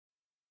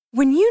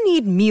When you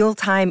need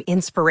mealtime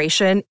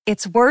inspiration,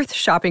 it's worth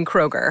shopping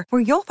Kroger,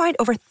 where you'll find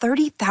over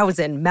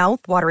 30,000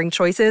 mouth-watering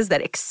choices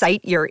that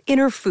excite your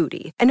inner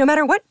foodie. And no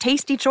matter what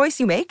tasty choice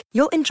you make,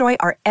 you'll enjoy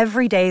our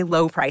everyday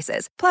low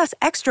prices, plus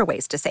extra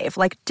ways to save,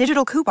 like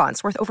digital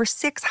coupons worth over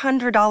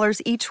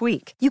 $600 each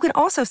week. You can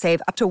also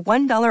save up to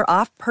 $1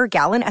 off per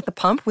gallon at the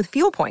pump with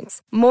fuel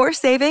points. More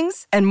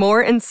savings and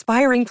more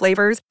inspiring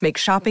flavors make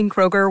shopping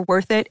Kroger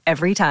worth it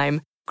every time.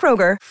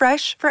 Kroger,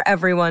 fresh for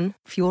everyone.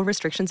 Fuel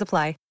restrictions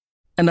apply.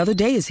 Another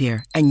day is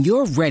here, and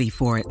you're ready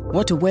for it.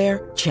 What to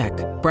wear? Check.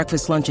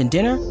 Breakfast, lunch, and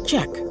dinner?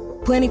 Check.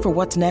 Planning for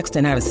what's next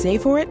and how to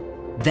save for it?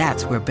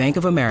 That's where Bank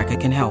of America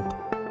can help.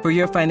 For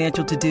your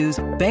financial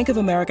to-dos, Bank of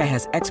America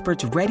has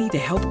experts ready to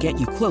help get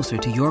you closer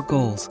to your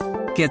goals.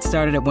 Get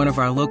started at one of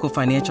our local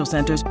financial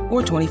centers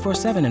or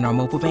 24/7 in our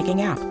mobile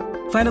banking app.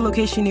 Find a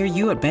location near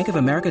you at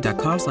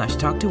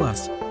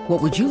bankofamerica.com/talktous.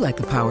 What would you like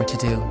the power to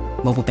do?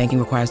 Mobile banking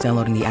requires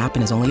downloading the app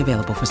and is only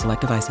available for select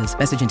devices.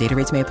 Message and data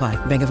rates may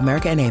apply. Bank of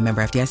America N.A.,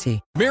 member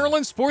FDIC.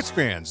 Maryland sports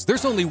fans,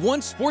 there's only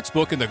one sports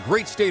book in the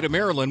great state of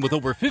Maryland with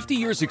over 50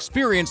 years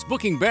experience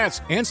booking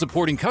bets and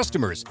supporting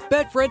customers.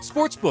 Betfred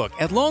Sportsbook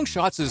at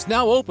Longshots is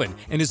now open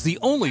and is the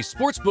only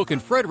sports book in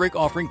Frederick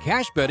offering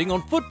cash betting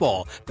on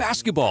football,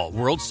 basketball,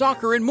 world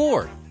soccer, and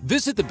more.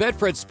 Visit the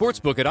Betfred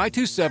Sportsbook at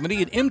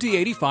I-270 and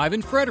MD-85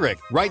 in Frederick,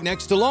 right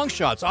next to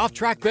Longshots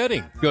off-track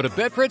betting. Go to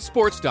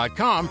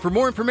BetfredSports.com for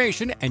more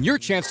information and your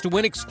chance to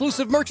win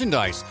exclusive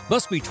merchandise.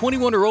 Must be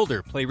 21 or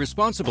older. Play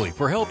responsibly.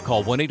 For help,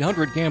 call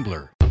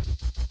 1-800-GAMBLER.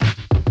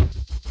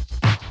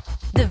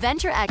 The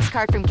Venture X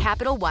card from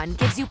Capital One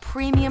gives you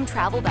premium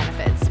travel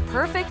benefits,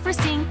 perfect for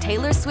seeing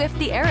Taylor Swift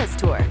The Eras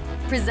Tour.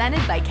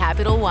 Presented by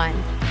Capital One.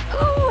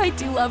 Ooh, I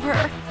do love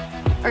her.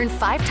 Earn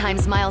 5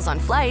 times miles on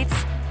flights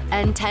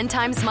and 10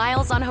 times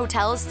miles on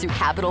hotels through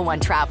Capital One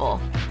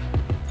Travel.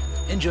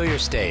 Enjoy your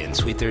stay in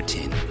Suite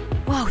 13.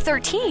 Whoa,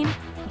 13?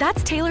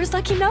 That's Taylor's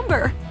lucky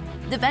number.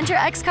 The Venture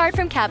X card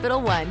from Capital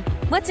One.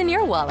 What's in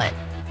your wallet?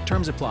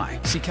 Terms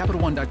apply. See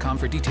CapitalOne.com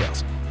for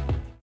details.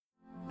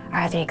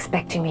 Are they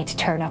expecting me to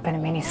turn up in a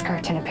mini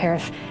skirt and a pair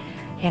of,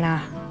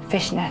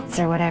 fishnets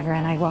or whatever,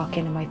 and I walk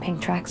in my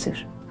pink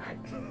tracksuit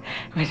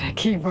with a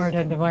keyboard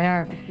under my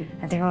arm,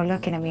 and they're all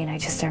looking at me, and I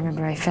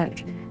remember I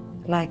felt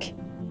like,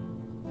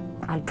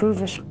 I'll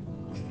prove it,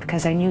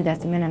 because I knew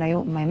that the minute I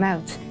opened my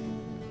mouth,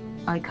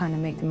 I kind of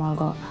make them all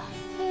go.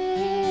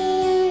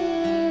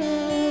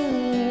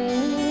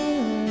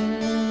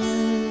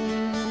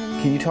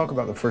 Can you talk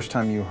about the first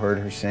time you heard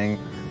her sing?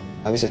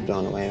 I was just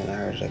blown away when I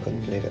heard it. I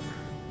couldn't believe it.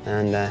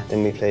 And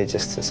then we played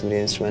just some of the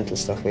instrumental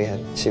stuff we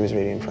had. She was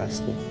really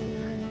impressed.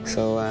 And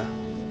so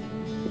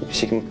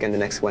she can get the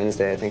next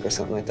Wednesday, I think, or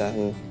something like that,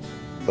 and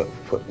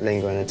put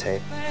Linger on a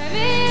tape.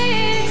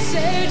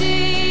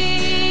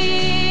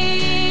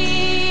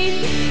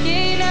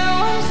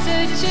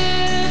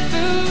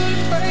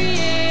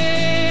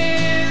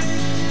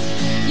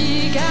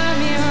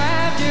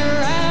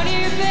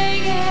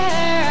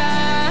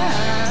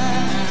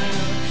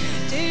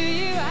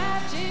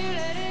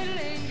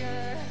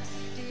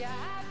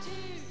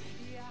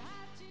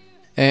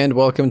 And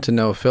welcome to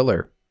No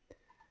Filler,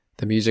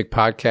 the music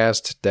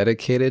podcast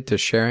dedicated to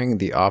sharing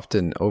the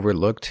often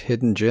overlooked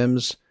hidden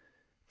gems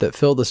that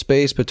fill the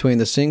space between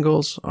the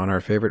singles on our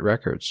favorite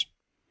records.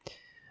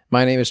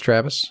 My name is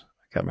Travis.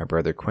 I got my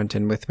brother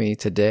Quentin with me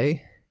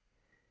today.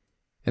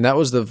 And that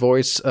was the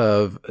voice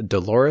of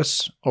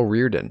Dolores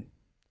O'Riordan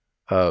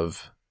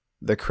of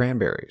the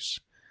Cranberries.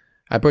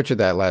 I butchered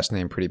that last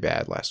name pretty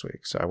bad last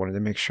week, so I wanted to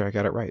make sure I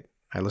got it right.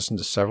 I listened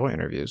to several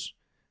interviews.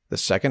 The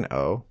second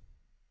O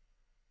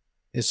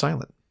is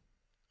silent.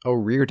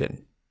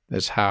 O'Riordan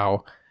is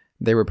how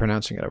they were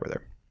pronouncing it over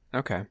there.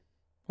 Okay.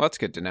 Well, that's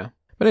good to know.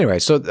 But anyway,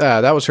 so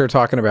that was her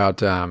talking about,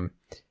 that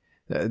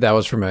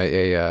was from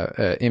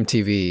a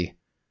MTV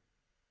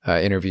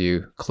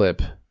interview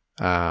clip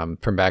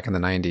from back in the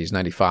 90s,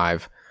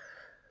 95,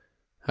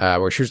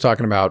 where she was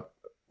talking about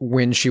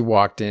when she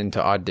walked in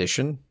to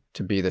audition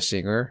to be the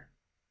singer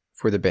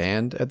for the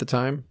band at the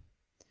time,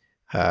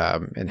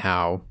 and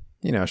how,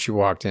 she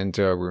walked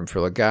into a room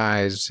full of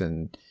guys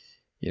and,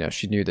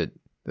 she knew that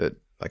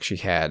like she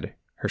had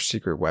her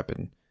secret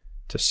weapon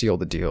to seal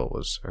the deal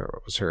was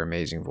her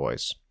amazing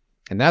voice.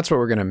 And that's what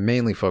we're going to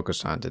mainly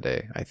focus on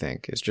today, I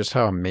think, is just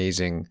how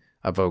amazing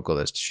a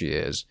vocalist she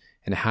is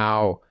and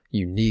how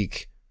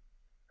unique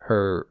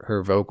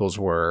her vocals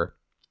were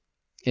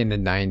in the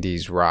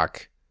 90s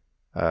rock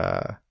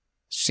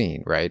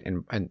scene, right?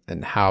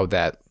 And how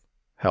that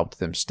helped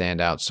them stand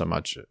out so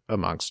much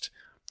amongst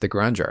the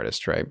grunge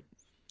artists, right?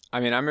 I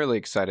mean, I'm really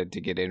excited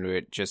to get into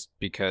it just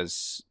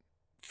because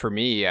for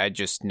me, I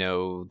just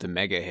know the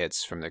mega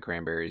hits from the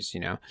Cranberries,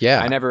 Yeah.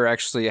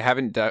 I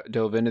haven't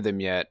dove into them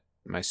yet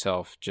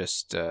myself,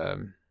 just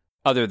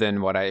other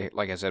than what I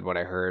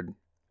heard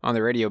on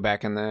the radio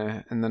back in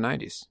the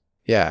 90s.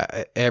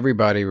 Yeah,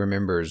 everybody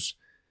remembers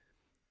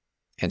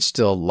and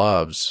still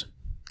loves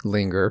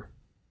Linger,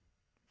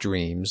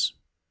 Dreams,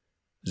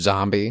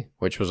 Zombie,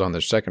 which was on their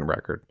second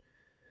record.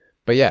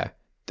 But yeah,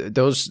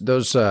 those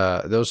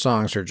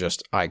songs are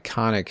just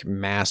iconic,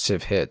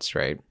 massive hits,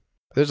 right?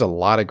 There's a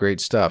lot of great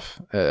stuff,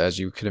 as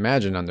you could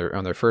imagine, on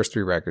their first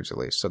 3 records at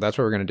least. So that's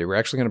what we're going to do. We're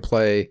actually going to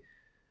play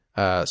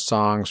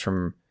songs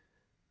from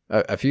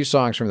a few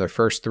songs from their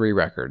first 3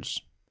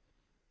 records.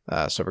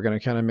 So we're going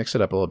to kind of mix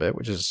it up a little bit,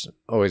 which is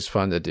always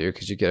fun to do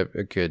because you get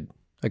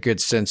a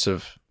good sense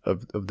of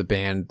the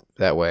band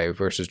that way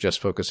versus just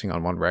focusing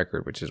on one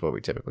record, which is what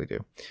we typically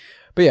do.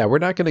 But yeah, we're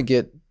not going to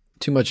get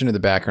too much into the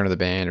background of the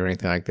band or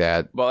anything like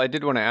that. Well, I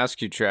did want to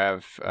ask you,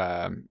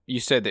 Trav, you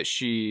said that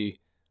she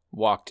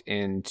walked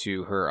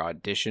into her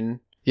audition.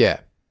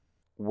 Yeah.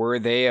 Were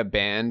they a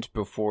band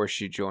before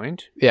she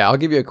joined? Yeah, I'll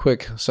give you a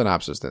quick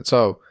synopsis then.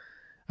 So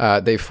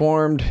they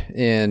formed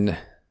in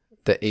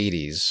the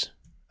 80s,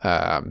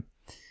 and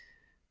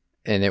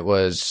it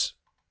was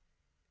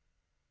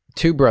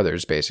 2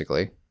 brothers,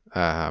 basically,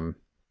 the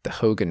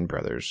Hogan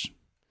brothers,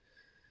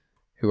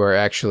 who are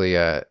actually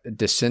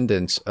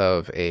descendants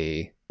of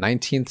a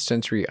 19th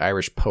century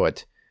Irish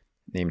poet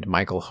named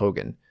Michael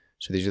Hogan.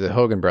 So these are the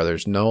Hogan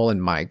brothers, Noel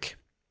and Mike,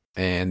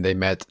 and they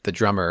met the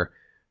drummer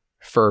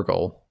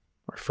Fergal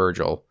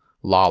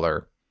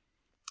Lawler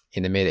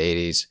in the mid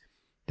 80s.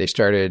 They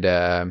started,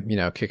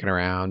 kicking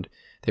around.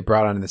 They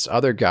brought on this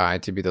other guy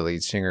to be the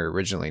lead singer,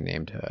 originally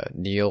named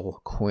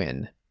Neil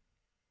Quinn,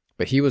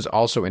 but he was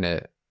also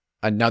in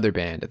another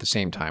band at the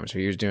same time. So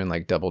he was doing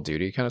like double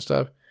duty kind of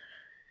stuff.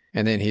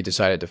 And then he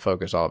decided to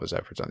focus all of his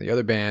efforts on the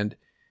other band.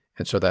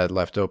 And so that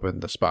left open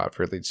the spot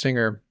for a lead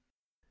singer.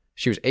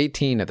 She was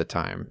 18 at the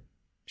time.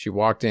 She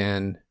walked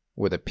in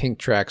with a pink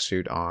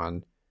tracksuit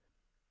on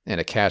and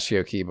a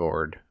Casio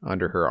keyboard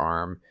under her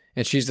arm.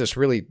 And she's this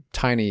really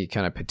tiny,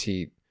 kind of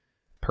petite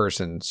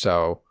person.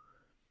 So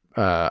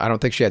I don't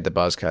think she had the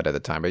buzz cut at the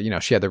time, but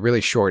she had the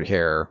really short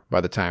hair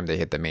by the time they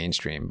hit the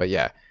mainstream. But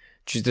yeah,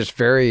 she's just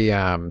very,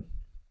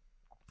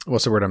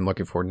 what's the word I'm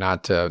looking for?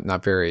 Not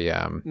very,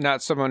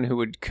 not someone who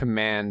would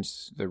command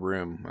the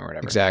room or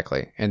whatever.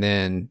 Exactly. And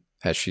then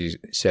as she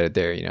said it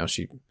there,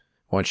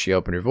 once she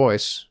opened her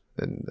voice,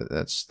 then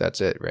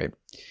that's it. Right.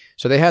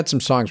 So they had some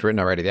songs written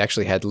already. They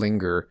actually had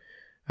Linger,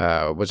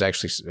 was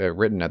actually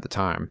written at the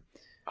time.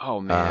 Oh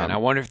man, I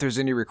wonder if there's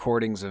any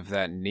recordings of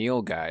that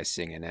Neil guy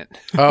singing it.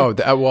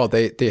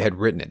 They had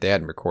written it. They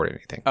hadn't recorded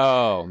anything.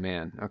 Oh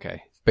man,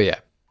 okay. But yeah,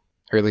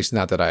 or at least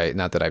not that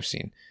I've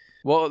seen.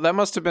 Well, that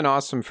must have been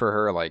awesome for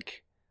her.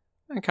 Like,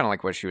 kind of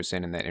like what she was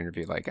saying in that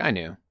interview. Like, I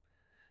knew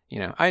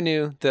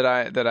that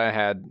I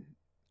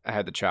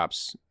had the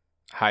chops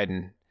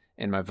hiding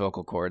in my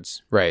vocal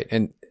cords. Right,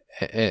 and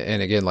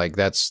again, like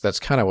that's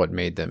kind of what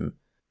made them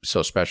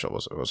so special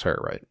was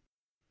her, right?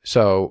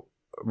 So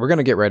we're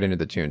gonna get right into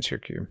the tunes here,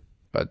 Q.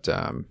 But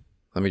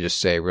let me just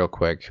say real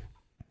quick,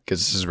 because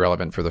this is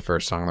relevant for the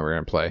first song that we're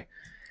gonna play.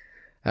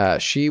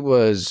 She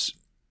was,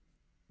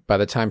 by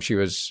the time she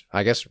was,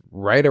 I guess,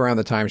 right around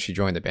the time she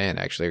joined the band,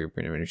 actually,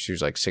 when she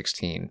was like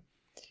 16,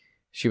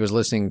 she was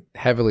listening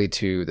heavily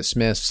to The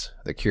Smiths,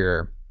 The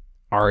Cure,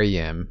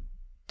 R.E.M.,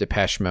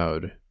 Depeche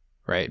Mode,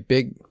 right?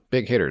 Big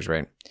hitters,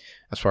 right?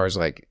 As far as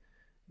like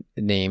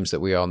names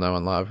that we all know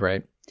and love,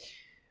 right?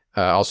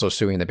 Also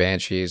Suing the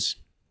Banshees,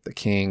 The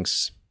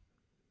Kinks,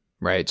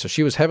 right? So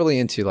she was heavily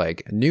into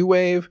like new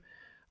wave,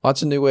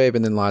 lots of new wave,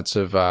 and then lots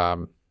of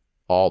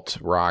alt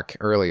rock,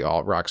 early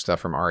alt rock stuff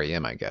from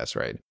R.E.M., I guess,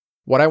 right?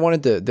 What I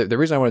wanted to, the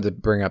reason I wanted to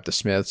bring up the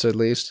Smiths at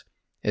least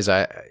is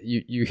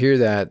you hear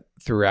that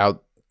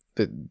throughout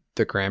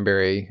the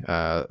Cranberry,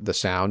 the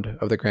sound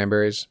of the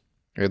Cranberries,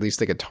 or at least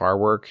the guitar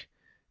work,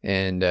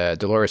 and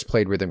Dolores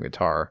played rhythm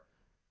guitar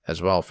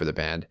as well for the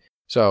band.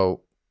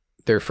 So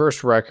their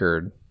first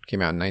record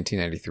came out in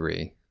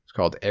 1993. It's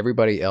called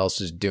Everybody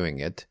Else Is Doing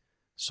It,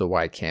 So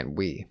Why Can't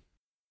We?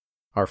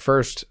 Our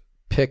first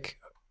pick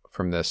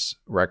from this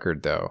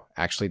record, though,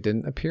 actually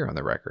didn't appear on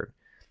the record.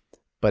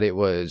 But it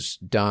was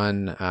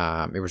done,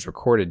 it was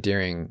recorded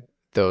during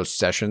those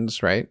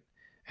sessions, right?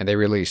 And they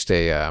released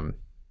a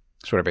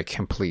sort of a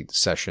complete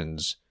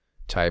sessions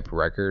type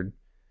record.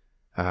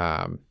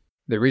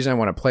 The reason I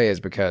want to play is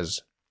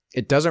because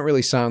it doesn't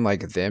really sound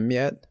like them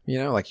yet.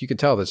 Like you can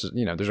tell this is,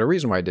 there's a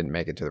reason why it didn't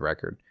make it to the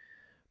record.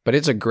 But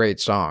it's a great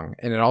song.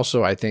 And it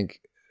also, I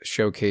think,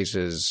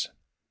 showcases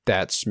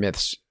that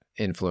Smiths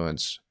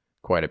influence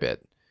quite a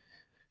bit.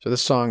 So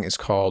this song is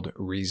called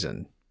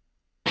Reason.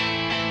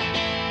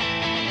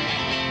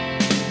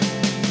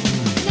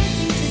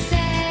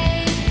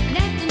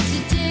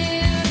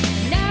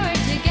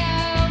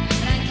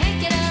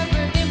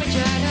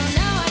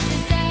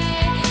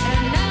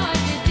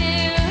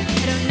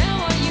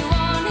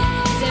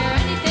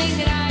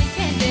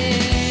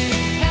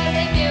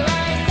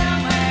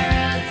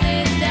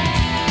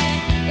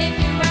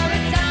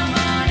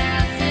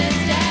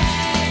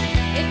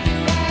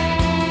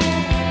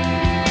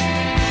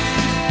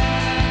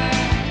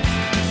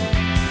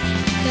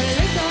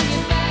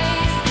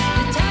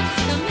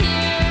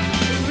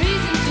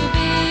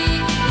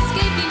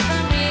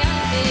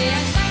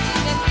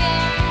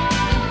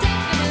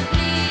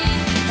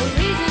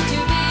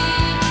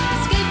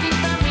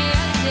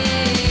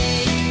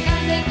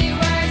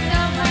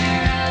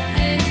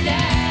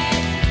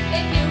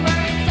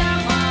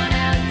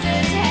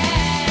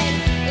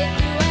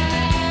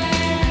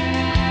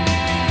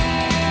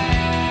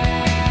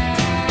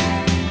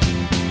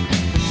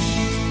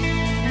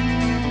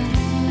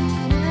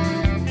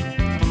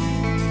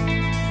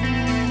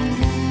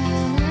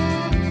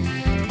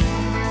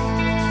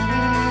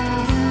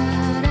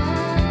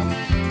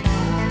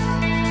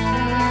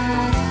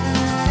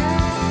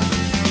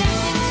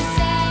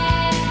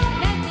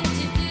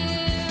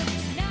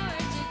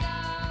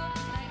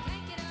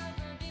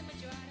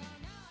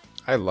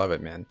 I love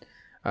it, man.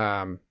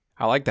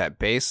 I like that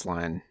bass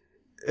line.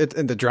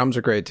 And the drums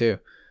are great too.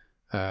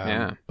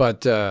 Yeah.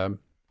 But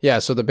yeah,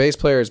 so the bass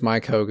player is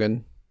Mike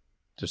Hogan.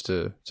 Just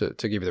to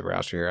give you the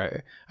roster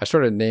here, I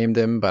sort of named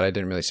them, but I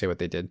didn't really say what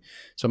they did.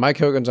 So Mike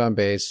Hogan's on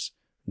bass.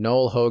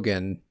 Noel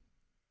Hogan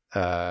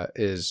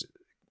is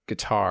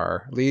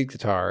lead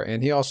guitar,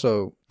 and he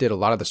also did a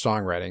lot of the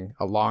songwriting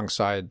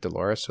alongside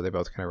Dolores. So they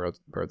both kind of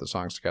wrote the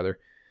songs together.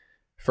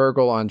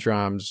 Fergal on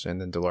drums, and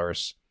then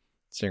Dolores,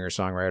 singer,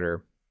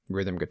 songwriter,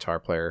 rhythm guitar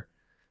player.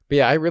 But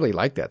yeah, I really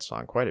like that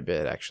song quite a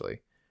bit,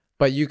 actually.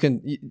 But you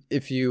can,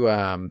 if you,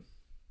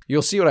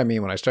 you'll see what I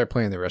mean when I start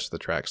playing the rest of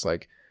the tracks.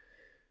 Like,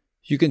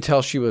 you can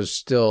tell she was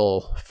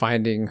still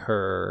finding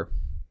her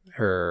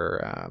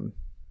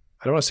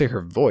I don't want to say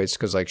her voice,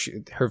 because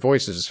like her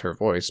voice is her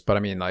voice, but I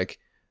mean like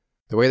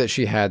the way that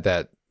she had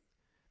that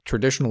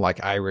traditional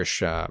like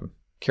Irish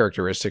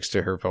characteristics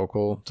to her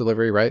vocal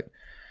delivery, right?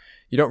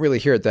 You don't really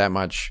hear it that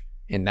much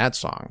in that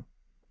song.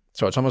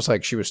 So it's almost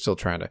like she was still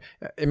trying to,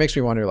 it makes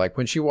me wonder, like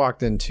when she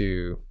walked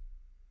into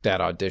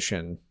that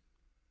audition,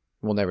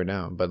 we'll never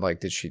know, but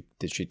like did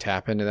she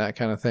tap into that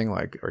kind of thing,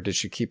 like, or did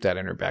she keep that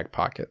in her back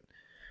pocket?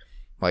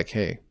 Like,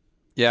 hey.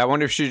 Yeah, I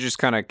wonder if she just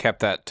kind of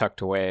kept that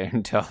tucked away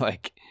until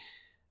like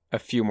a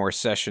few more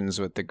sessions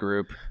with the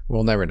group.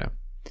 We'll never know.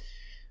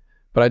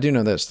 But I do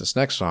know this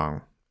next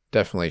song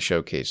definitely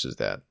showcases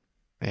that.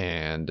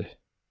 And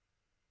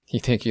you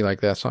think you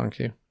like that song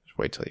too? Just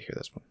wait till you hear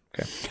this one.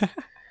 Okay.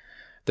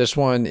 This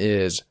one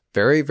is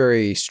very,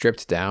 very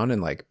stripped down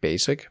and like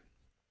basic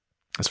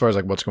as far as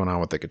like what's going on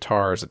with the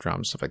guitars, the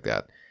drums, stuff like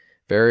that.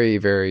 Very,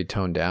 very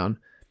toned down.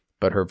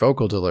 But her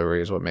vocal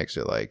delivery is what makes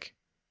it like,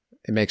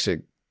 it makes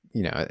it,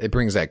 you know, it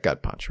brings that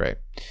gut punch, right?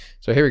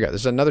 So here we go.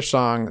 This is another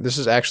song. This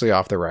is actually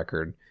off the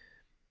record.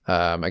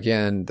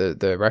 Again,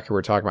 the record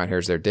we're talking about here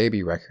is their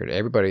debut record.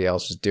 Everybody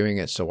else is doing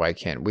it, so why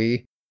can't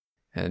we?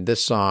 And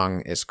this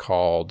song is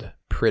called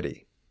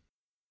Pretty.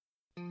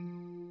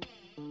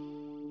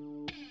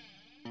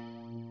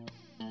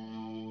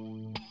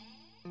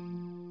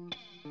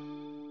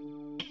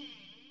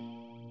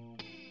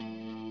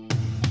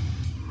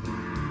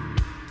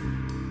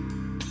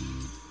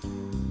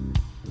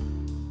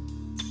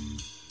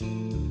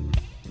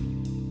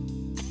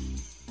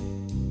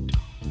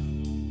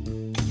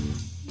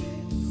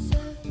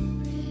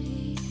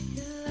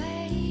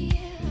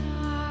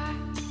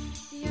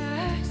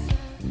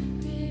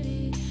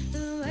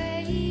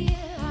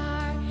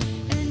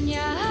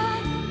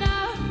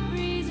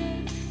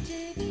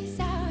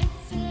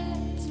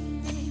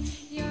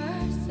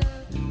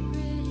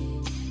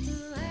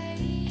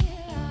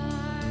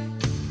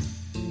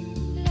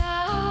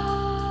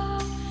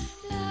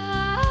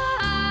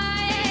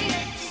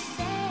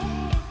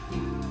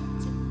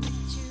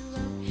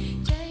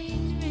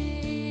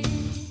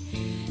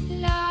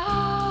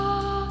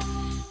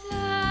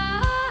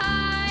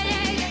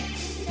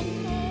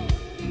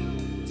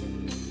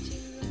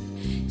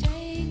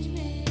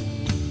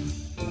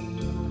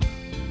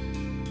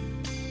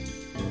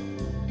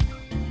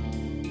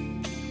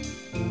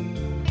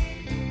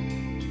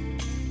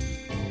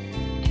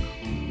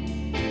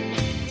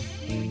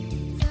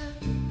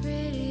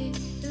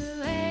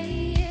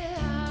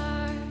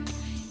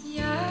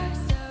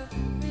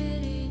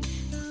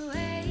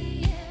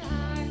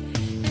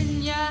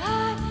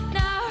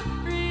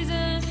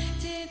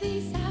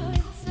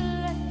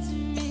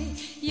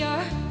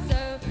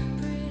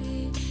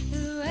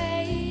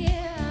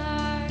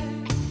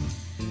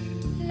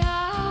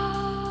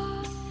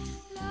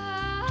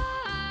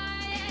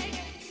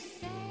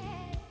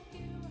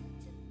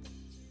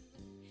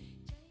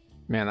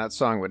 Man, that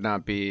song would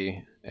not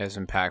be as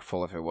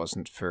impactful if it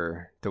wasn't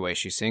for the way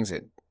she sings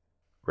it.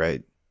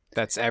 Right.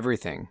 That's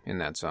everything in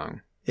that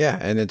song. Yeah,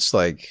 and it's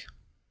like,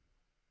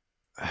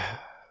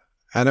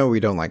 I know we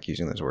don't like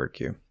using this word,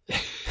 Q,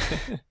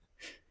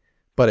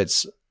 but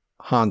it's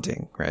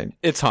haunting, right?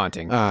 It's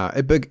haunting.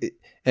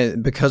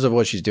 And because of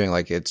what she's doing,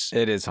 like it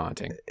is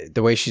haunting.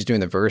 The way she's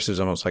doing the verse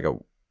is almost like a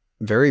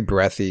very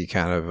breathy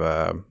kind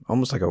of,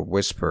 almost like a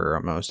whisper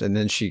almost. And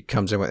then she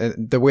comes in with,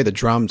 and the way the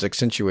drums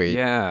accentuate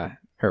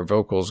her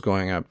vocals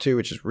going up too,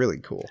 which is really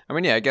cool. I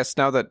mean, yeah, I guess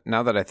now that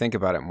I think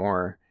about it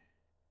more,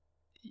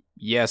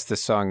 yes, the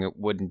song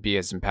wouldn't be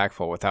as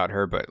impactful without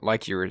her, but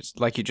like you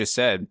just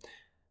said,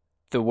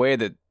 the way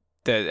that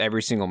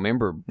every single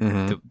member,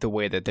 the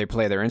way that they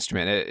play their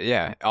instrument,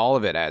 all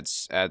of it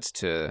adds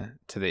to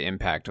the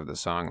impact of the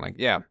song. Like,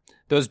 yeah,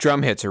 those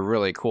drum hits are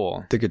really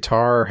cool. The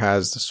guitar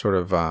has this sort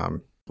of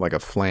like a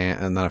flange,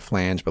 not a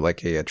flange, but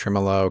like a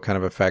tremolo kind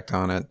of effect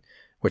on it,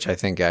 which I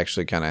think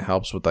actually kind of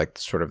helps with like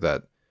sort of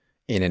that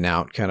in and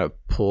out kind of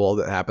pull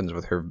that happens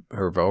with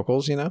her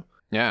vocals, you know?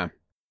 Yeah.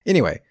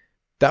 Anyway,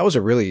 that was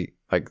a really,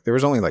 like, there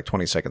was only like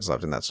 20 seconds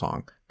left in that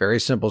song. Very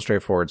simple,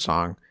 straightforward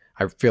song.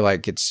 I feel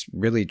like it's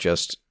really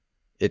just,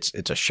 it's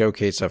a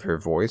showcase of her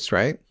voice,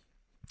 right?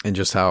 And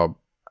just how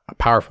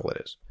powerful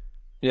it is.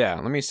 Yeah,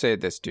 let me say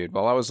this, dude.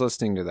 While I was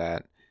listening to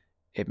that,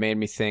 it made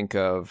me think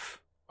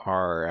of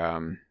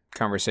our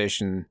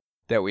conversation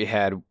that we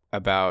had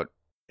about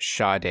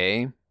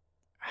Sade.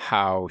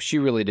 how she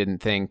really didn't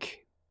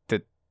think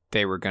that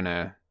they were going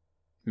to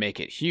make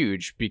it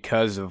huge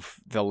because of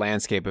the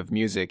landscape of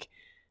music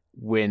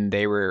when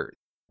they were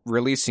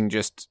releasing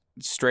just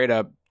straight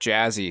up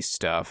jazzy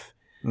stuff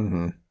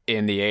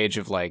in the age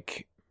of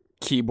like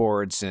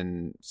keyboards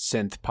and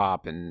synth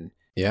pop and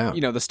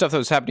the stuff that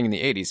was happening in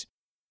the 80s.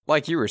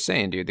 Like you were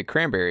saying, dude, the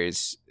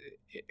Cranberries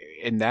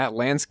in that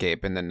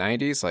landscape in the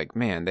 90s, like,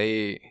 man,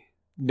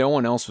 no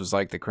one else was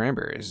like the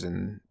Cranberries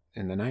in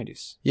the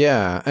 90s.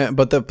 Yeah,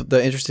 but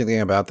the interesting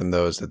thing about them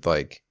though is that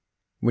like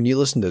when you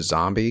listen to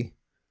Zombie,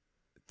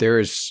 there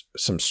is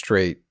some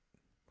straight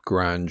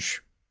grunge,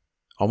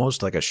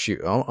 almost like a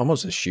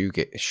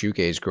shoegaze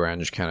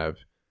grunge kind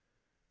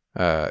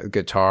of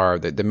guitar.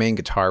 The main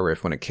guitar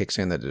riff, when it kicks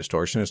in, the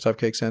distortion and stuff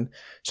kicks in.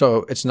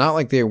 So it's not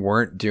like they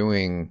weren't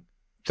doing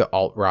the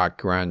alt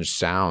rock grunge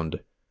sound,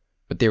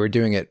 but they were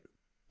doing it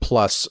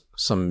plus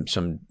some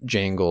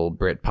jangle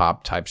Brit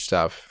pop type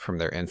stuff from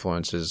their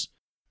influences,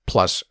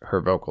 plus her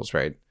vocals,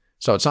 right?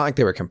 So it's not like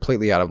they were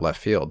completely out of left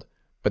field,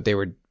 but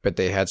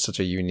they had such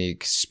a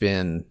unique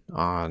spin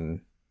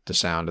on the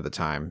sound of the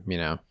time, you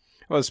know?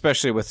 Well,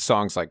 especially with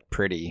songs like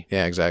Pretty.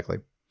 Yeah, exactly.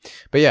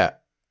 But yeah,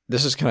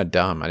 this is kind of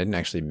dumb. I didn't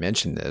actually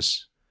mention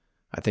this.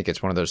 I think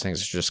it's one of those things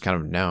that's just kind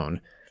of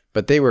known.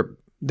 But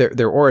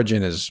their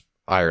origin is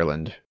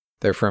Ireland.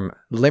 They're from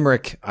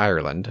Limerick,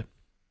 Ireland.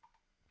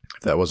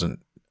 If that wasn't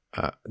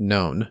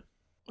known.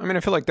 I mean, I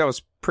feel like that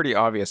was pretty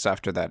obvious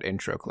after that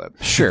intro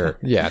clip. Sure.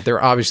 Yeah,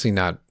 they're obviously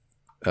not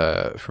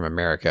from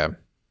America.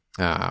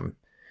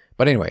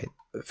 But anyway,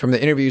 from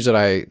the interviews that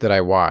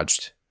I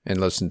watched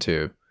and listened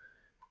to,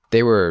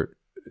 they were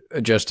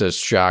just as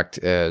shocked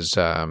as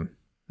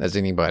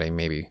anybody,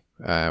 maybe,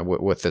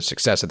 with the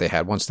success that they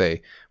had.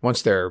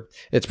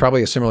 It's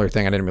probably a similar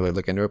thing. I didn't really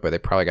look into it, but they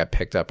probably got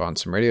picked up on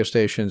some radio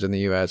stations in the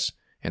U.S.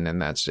 and then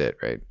that's it,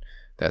 right?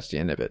 That's the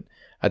end of it.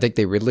 I think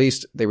they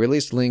released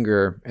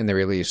Linger and they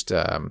released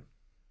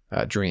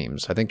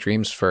Dreams. I think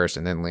Dreams first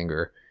and then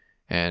Linger,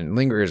 and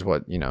Linger is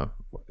what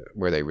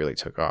where they really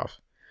took off.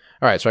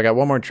 All right, so I got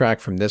one more track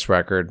from this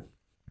record.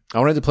 I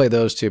wanted to play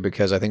those two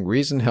because I think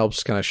Reason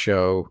helps kind of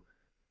show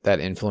that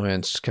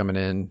influence coming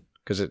in,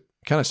 because it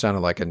kind of sounded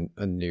like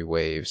a new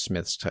wave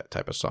Smiths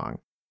type of song.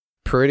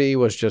 Pretty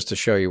was just to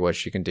show you what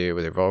she can do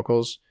with her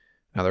vocals.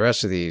 Now the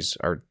rest of these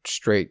are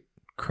straight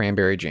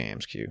Cranberry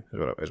jams, Q,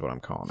 is what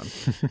I'm calling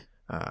them.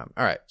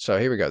 All right, so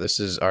here we go. This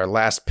is our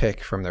last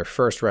pick from their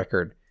first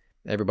record.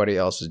 Everybody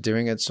else is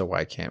doing it, so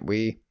why can't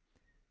we?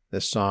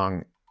 This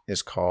song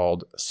is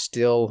called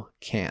Still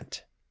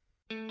Can't.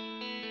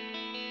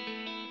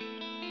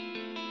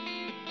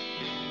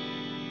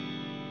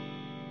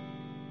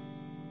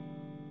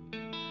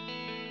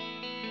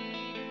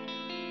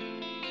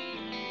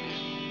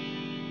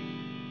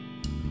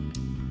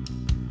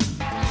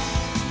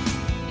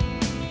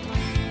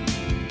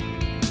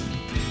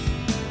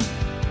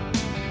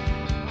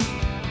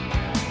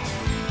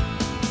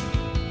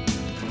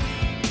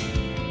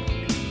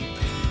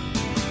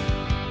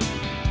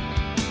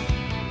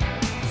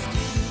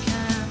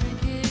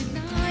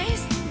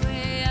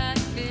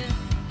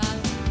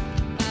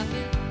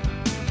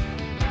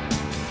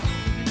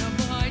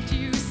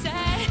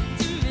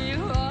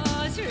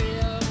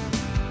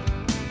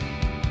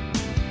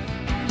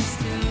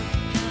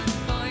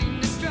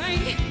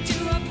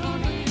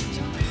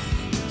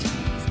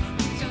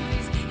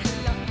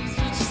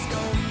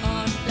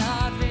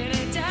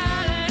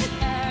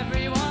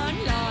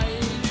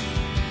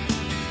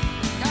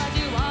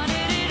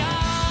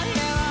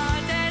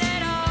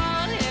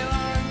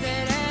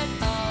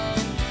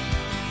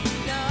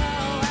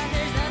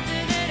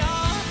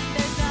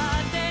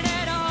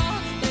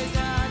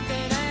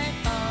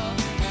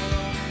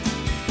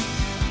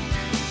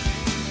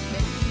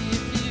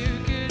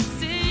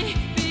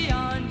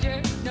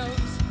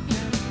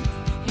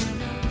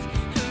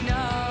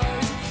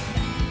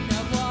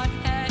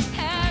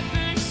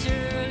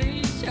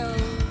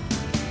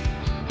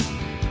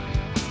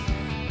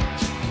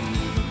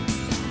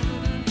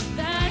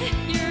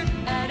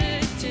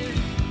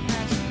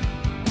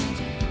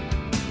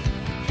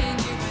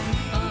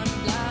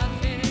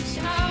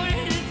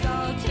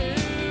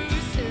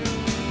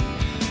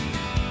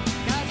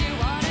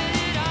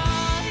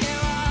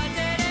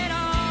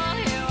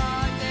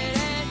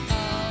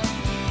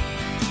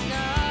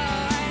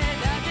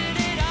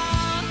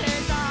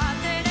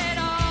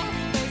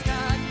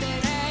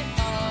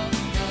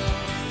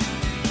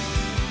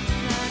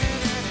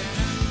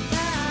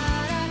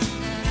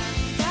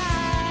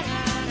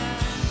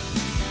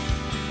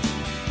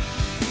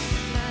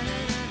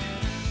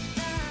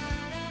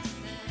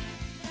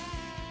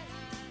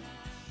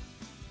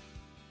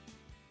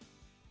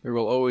 There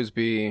will always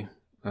be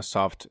a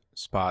soft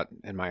spot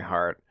in my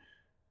heart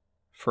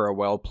for a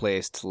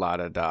well-placed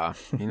la-da-da,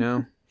 you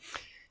know?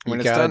 When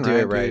it's done do right,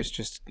 it right.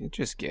 dude, it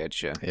just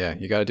gets you. Yeah,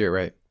 you got to do it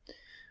right.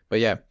 But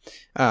yeah.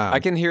 I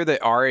can hear the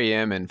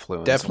REM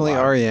influence. Definitely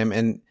REM.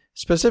 And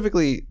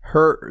specifically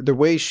the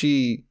way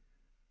she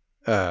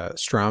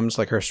strums,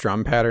 like her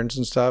strum patterns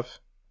and stuff.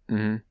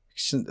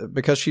 Mm-hmm.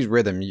 Because she's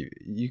rhythm,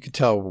 you could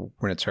tell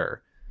when it's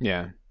her.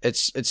 Yeah.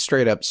 It's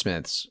straight up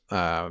Smiths.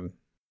 But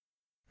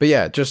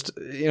yeah, just,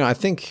 I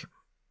think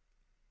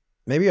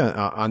maybe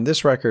on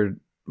this record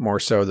more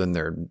so than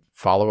their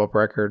follow-up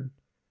record,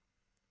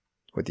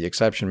 with the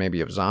exception maybe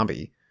of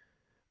Zombie,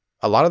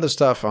 a lot of the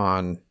stuff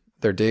on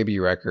their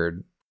debut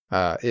record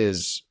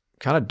is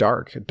kind of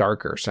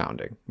darker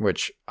sounding,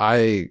 which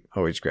I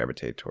always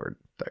gravitate toward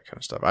that kind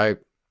of stuff. I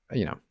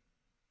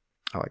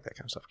like that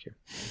kind of stuff, Q.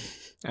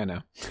 I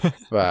know.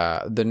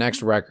 The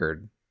next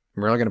record,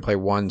 we're only going to play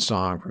one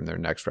song from their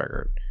next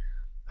record,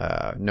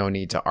 No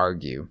Need to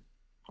Argue,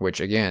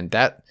 which again,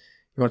 that,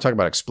 you want to talk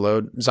about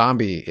explode?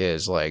 Zombie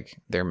is like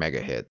their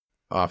mega hit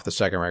off the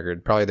second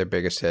record, probably their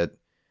biggest hit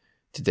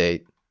to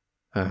date.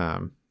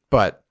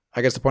 But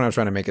I guess the point I was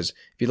trying to make is,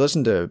 if you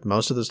listen to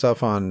most of the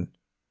stuff on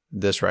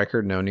this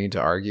record, No Need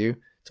to Argue,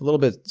 it's a little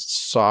bit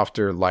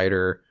softer,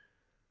 lighter,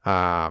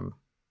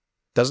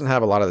 doesn't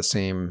have a lot of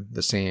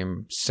the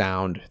same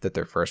sound that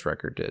their first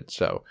record did.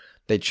 So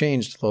they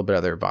changed a little bit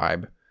of their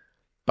vibe.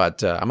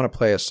 But I'm going to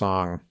play a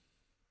song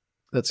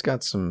that's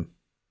got some,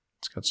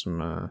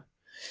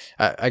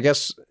 I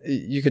guess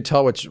you could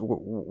tell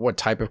what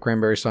type of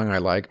Cranberry song I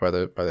like by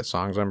the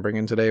songs I'm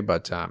bringing today.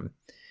 But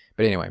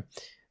anyway,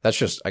 that's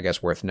just, I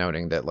guess, worth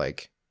noting that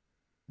like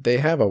they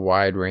have a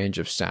wide range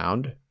of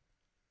sound.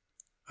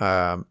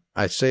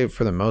 I'd say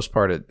for the most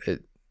part,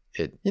 it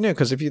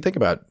because if you think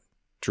about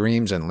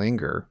Dreams and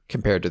Linger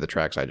compared to the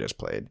tracks I just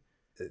played,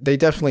 they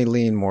definitely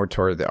lean more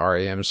toward the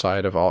REM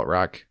side of alt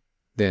rock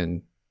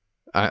than,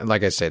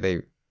 like I say,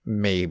 they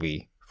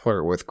maybe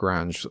flirt with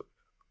grunge,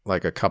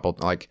 like a couple,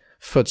 like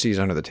Footsie's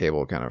Under the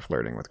Table kind of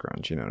flirting with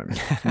grunge, you know what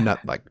I mean?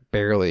 Not like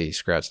barely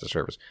scratch the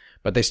surface,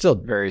 but they still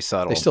very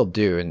subtle. They still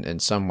do in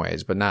some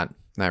ways, but not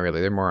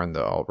really. They're more on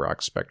the alt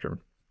rock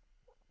spectrum.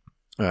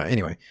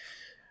 Anyway,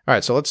 all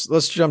right, so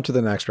let's jump to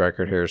the next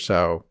record here.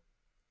 So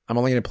I'm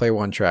only going to play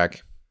one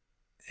track,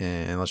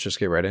 and let's just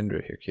get right into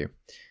it here, Q.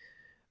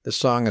 This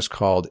song is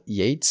called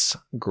Yates'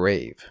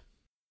 Grave.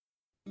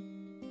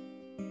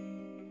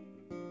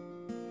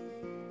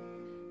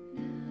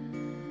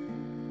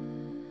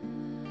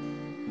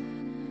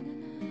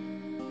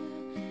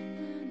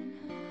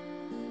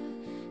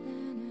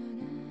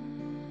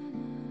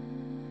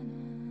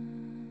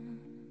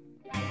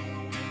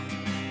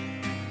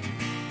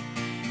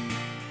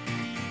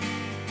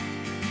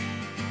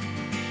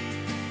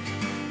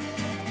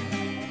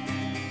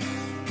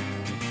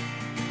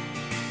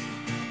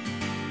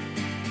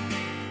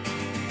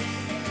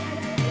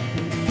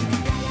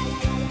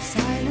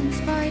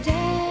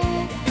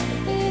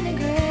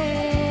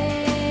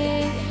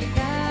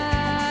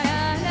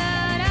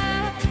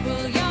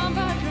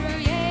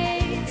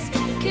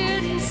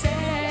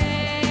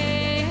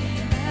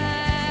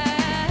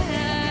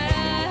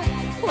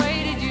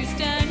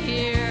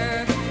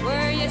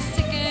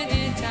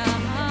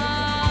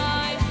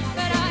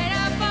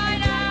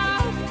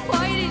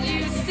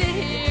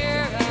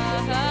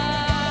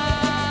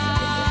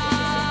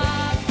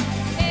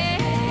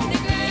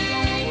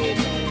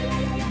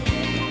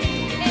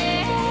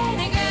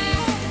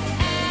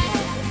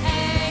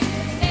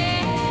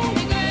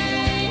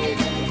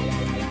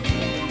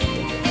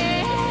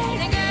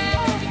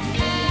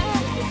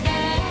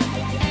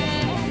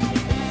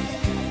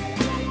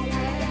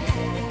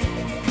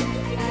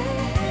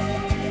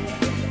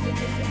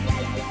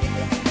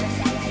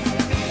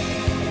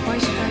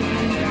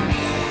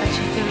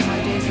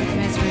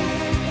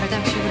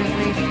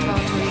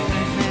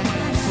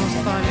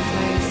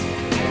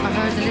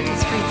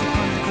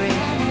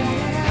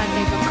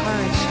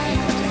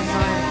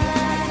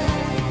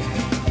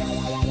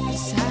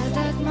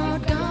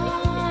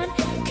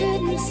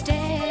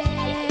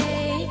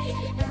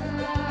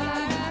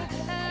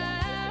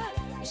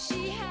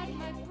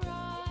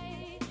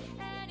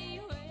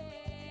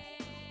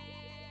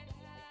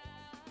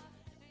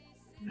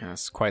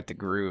 That's quite the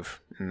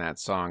groove in that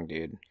song,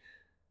 dude.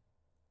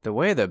 The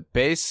way the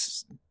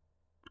bass,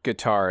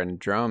 guitar, and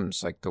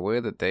drums, like the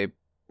way that they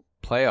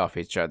play off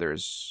each other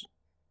is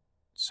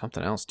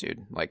something else,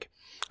 dude. Like,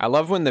 I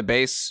love when the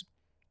bass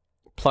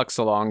plucks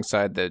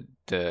alongside the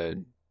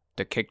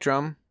kick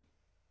drum,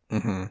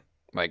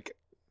 like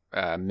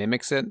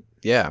mimics it.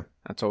 Yeah,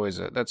 that's always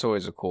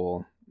a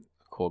cool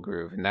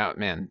groove. And that,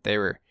 man, they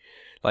were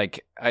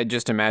like, I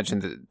just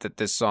imagined that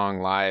this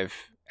song live.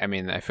 I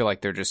mean, I feel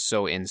like they're just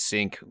so in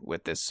sync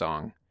with this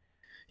song.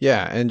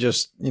 Yeah, and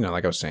just,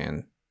 like I was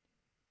saying,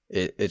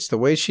 it's the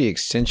way she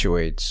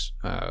accentuates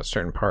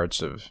certain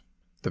parts of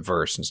the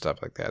verse and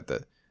stuff like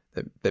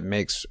that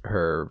makes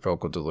her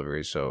vocal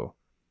delivery so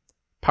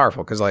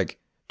powerful. Because, like,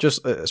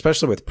 just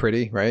especially with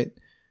Pretty, right,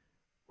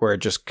 where it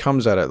just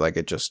comes at it like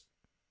it just,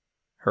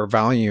 her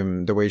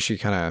volume, the way she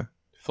kind of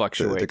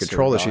fluctuates, the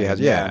control that she has,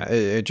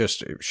 it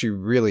just, she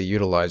really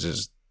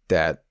utilizes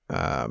that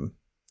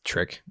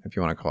trick, if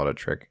you want to call it a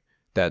trick,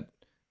 that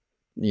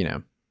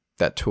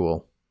that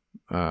tool.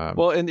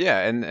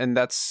 And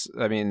that's,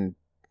 I mean,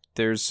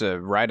 there's a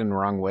right and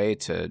wrong way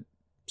to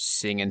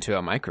sing into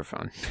a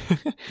microphone.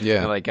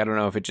 Yeah. Like, I don't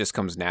know if it just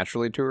comes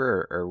naturally to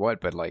her or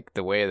what, but like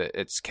the way that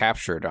it's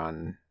captured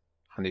on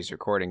these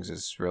recordings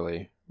is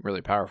really,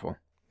 really powerful.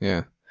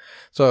 Yeah.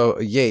 So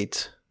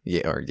Yeats,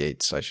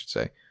 I should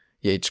say,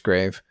 Yeats'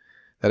 grave,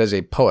 that is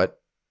a poet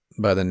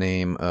by the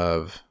name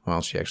of,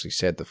 well, she actually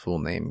said the full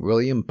name,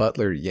 William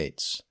Butler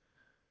Yeats.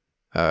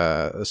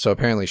 So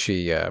apparently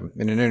she, in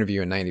an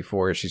interview in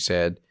 94, she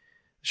said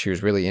she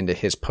was really into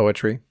his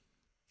poetry,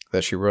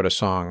 that she wrote a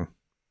song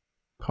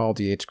called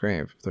Yeats'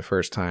 Grave the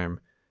first time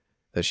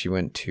that she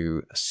went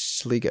to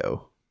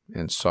Sligo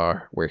and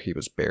saw where he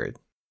was buried.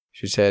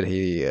 She said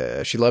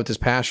she loved his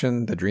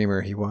passion, the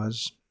dreamer he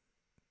was,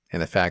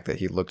 and the fact that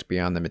he looked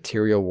beyond the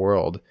material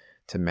world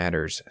to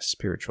matters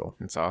spiritual.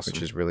 That's awesome.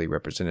 Which is really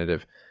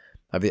representative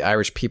of the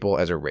Irish people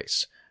as a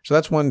race. So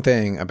that's one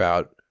thing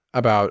about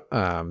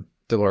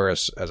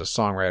Dolores as a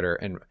songwriter,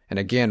 and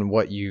again,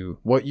 what you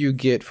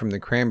get from the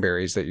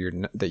Cranberries that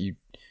you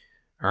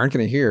aren't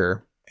going to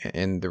hear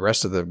in the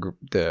rest of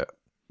the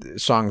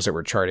songs that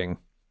were charting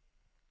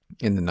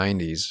in the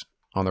 90s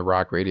on the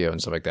rock radio and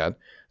stuff like that.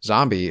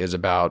 Zombie is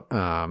about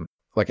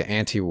like an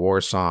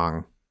anti-war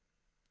song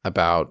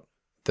about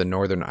the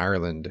Northern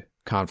Ireland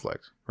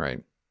conflict,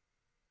 right?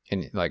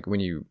 And like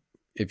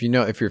if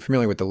you're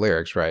familiar with the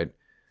lyrics, right?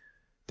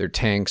 They're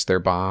tanks, they're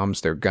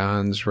bombs, they're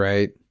guns,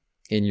 right?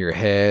 In your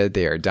head,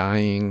 they are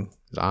dying.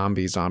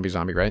 Zombie, zombie,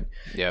 zombie, right?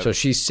 Yeah. So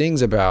she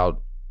sings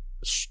about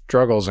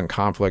struggles and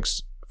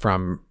conflicts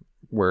from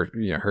where,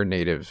 her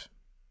native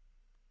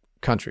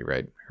country,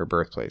 right? Her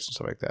birthplace and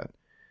stuff like that.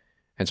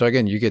 And so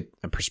again, you get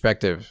a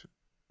perspective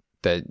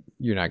that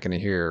you're not going to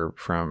hear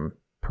from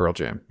Pearl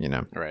Jam,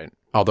 Right.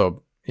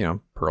 Although,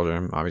 Pearl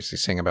Jam obviously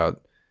sing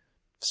about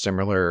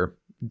similar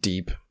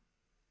deep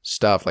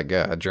stuff like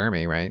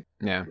Jeremy, right?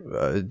 Yeah.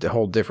 A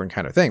whole different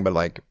kind of thing. But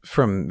like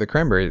from the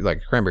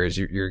Cranberries,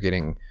 you're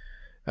getting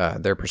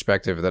their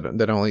perspective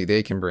that only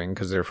they can bring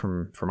because they're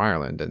from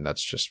Ireland, and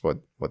that's just what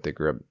they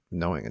grew up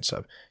knowing and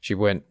stuff. She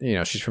went,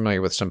 she's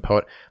familiar with some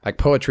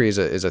poetry is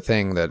a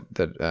thing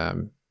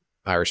that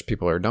Irish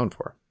people are known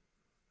for,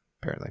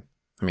 apparently.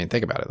 I mean,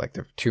 think about it. Like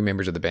the two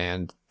members of the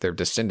band, they're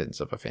descendants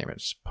of a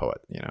famous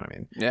poet. You know what I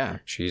mean? Yeah.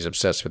 She's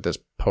obsessed with this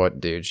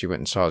poet dude. She went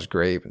and saw his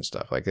grave and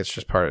stuff. Like it's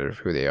just part of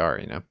who they are,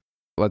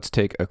 Let's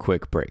take a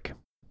quick break.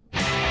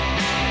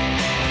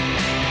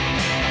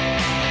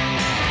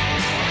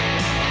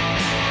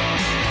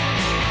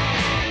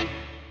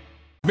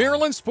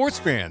 Maryland sports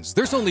fans,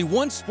 there's only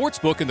one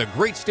sportsbook in the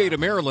great state of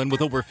Maryland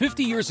with over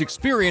 50 years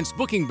experience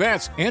booking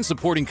bets and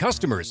supporting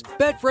customers.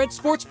 Betfred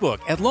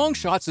Sportsbook at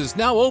Longshots is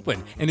now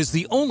open and is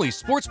the only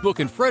sportsbook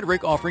in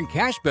Frederick offering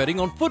cash betting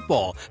on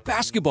football,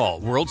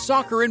 basketball, world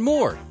soccer, and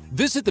more.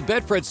 Visit the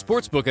Betfred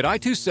Sportsbook at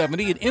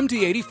I-270 and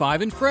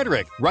MD-85 in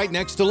Frederick, right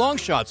next to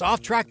Longshots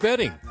off-track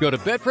betting. Go to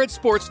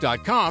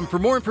betfredsports.com for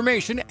more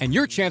information and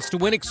your chance to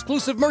win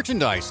exclusive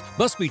merchandise.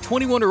 Must be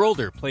 21 or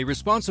older. Play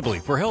responsibly.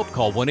 For help,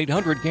 call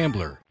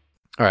 1-800-GAMBLER.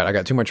 All right, I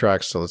got two more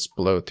tracks, so let's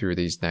blow through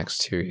these next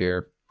two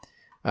here.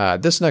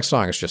 This next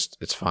song is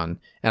it's fun.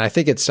 And I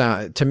think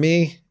to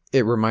me,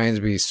 it reminds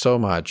me so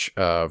much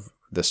of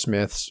the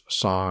Smiths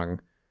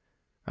song.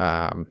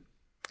 And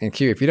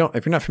Q, if you're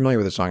not familiar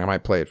with the song, I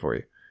might play it for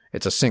you.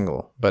 It's a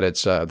single, but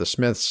it's the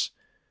Smiths'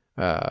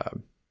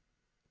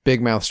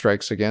 Big Mouth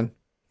Strikes Again.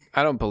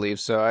 I don't believe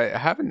so. I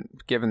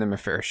haven't given them a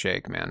fair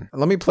shake, man.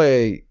 Let me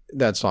play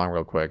that song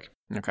real quick.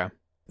 Okay.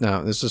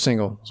 No, this is a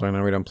single, so I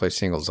know we don't play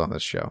singles on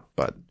this show,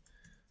 but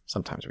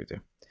sometimes we do.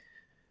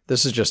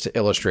 This is just to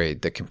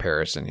illustrate the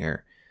comparison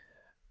here,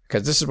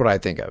 because this is what I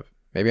think of.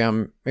 Maybe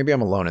I'm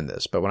alone in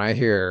this, but when I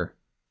hear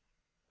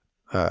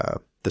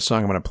the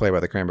song I'm going to play by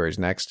the Cranberries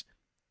next,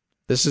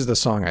 this is the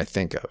song I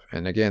think of.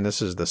 And again,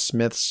 this is the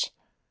Smiths'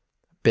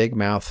 Big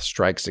Mouth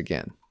Strikes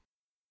Again.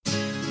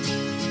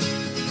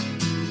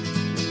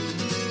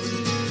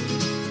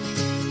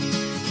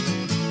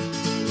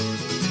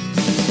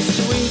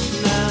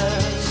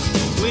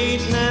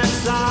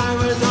 Sweetness, I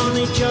was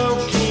only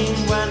joking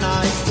when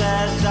I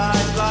said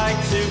I'd like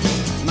to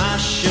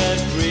mash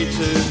every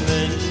tooth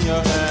in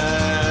your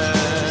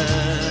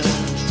head.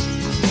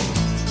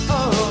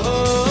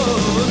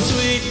 Oh,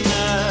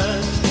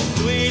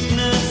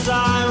 sweetness,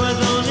 I was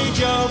only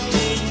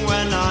joking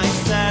when I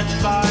said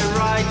by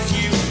rights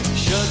you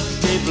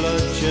should be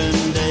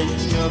bludgeoned in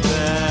your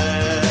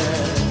bed.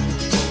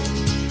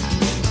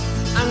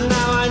 And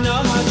now I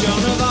know how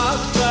Joan of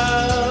Arc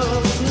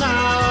felt.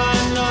 Now I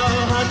know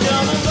how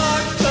Joan of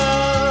Arc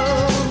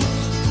felt.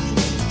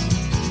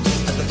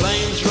 As the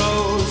flames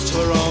rose to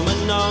her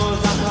Roman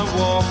nose and her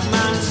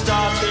Walkman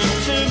started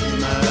to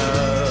melt.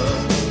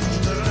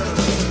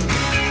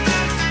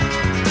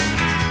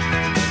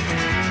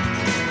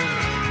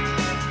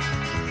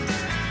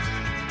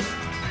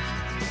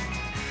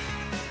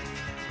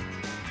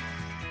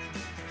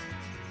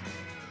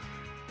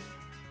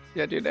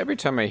 Yeah, dude, every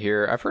time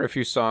I've heard a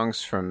few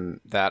songs from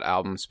that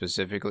album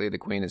specifically, The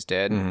Queen is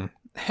Dead. Mm-hmm.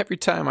 Every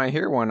time I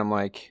hear one, I'm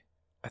like,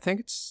 I think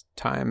it's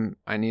time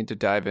I need to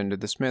dive into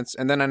the Smiths,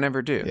 and then I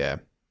never do. Yeah.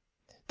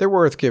 They're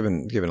worth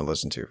giving a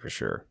listen to for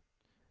sure.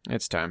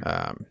 It's time.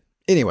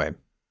 Anyway,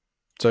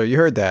 so you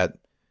heard that.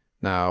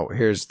 Now,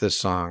 here's this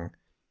song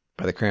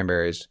by the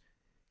Cranberries.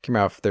 Came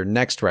off their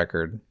next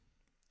record,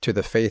 To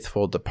the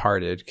Faithful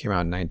Departed came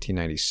out in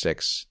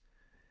 1996.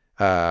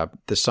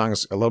 This song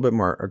is a little bit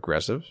more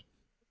aggressive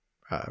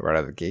right out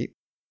of the gate.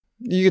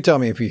 You can tell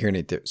me if you hear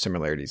any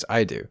similarities.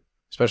 I do,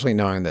 especially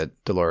knowing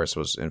that Dolores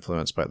was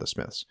influenced by the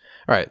Smiths.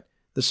 All right,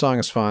 this song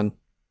is fun.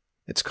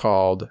 It's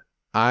called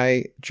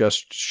I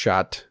Just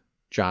Shot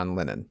John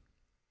Lennon.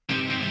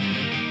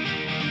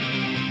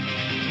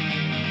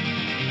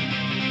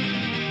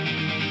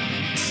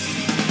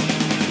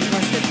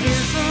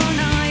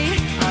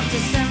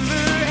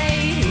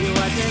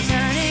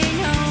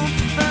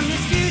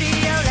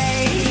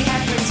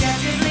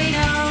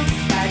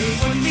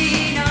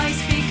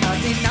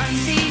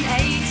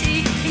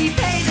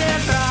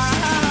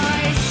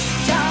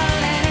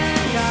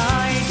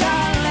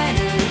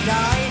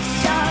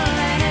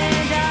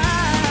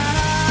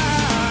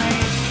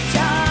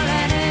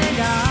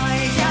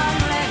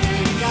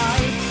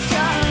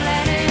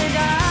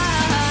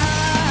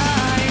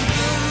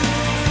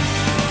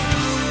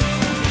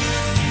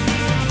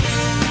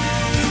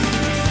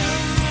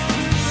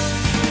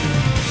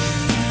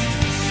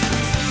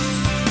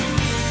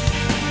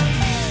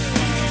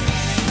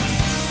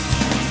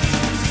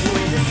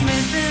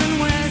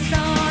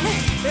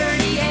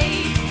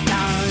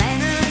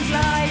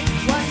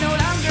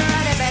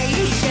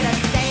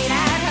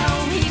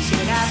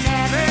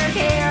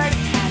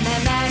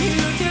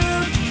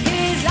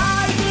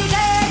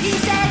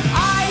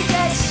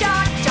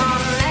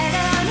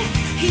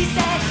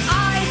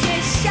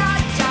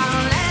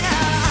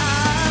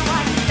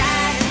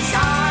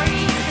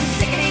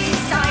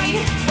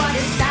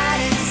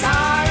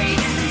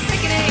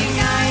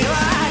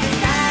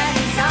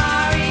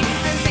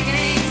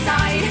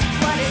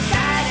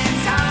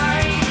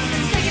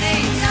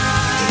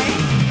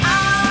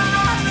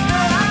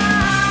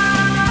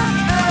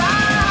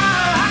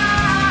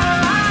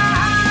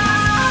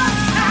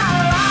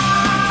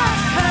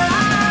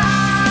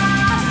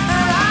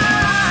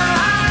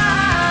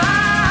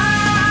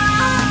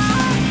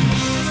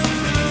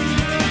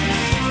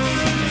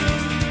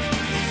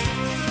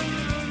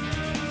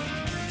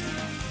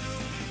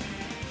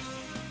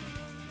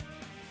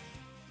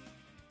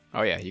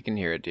 Oh yeah, you can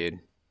hear it, dude.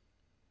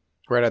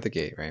 Right out the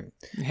gate, right?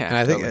 Yeah, and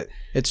I think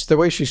it's the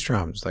way she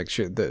strums. Like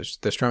the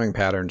strumming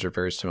patterns are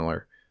very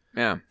similar.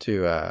 Yeah.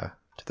 To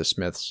the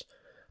Smiths,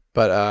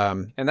 but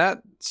and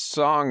that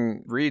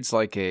song reads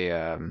like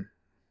a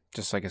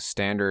just like a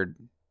standard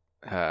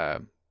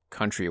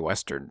country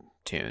western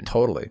tune.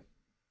 Totally.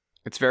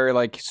 It's very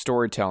like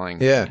storytelling.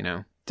 Yeah, you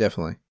know,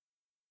 definitely.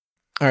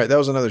 All right, that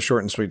was another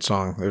short and sweet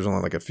song. There's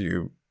only like a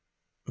few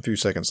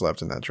seconds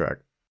left in that track.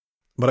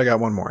 But I got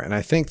one more, and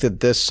I think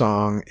that this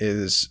song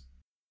is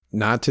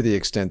not to the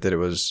extent that it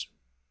was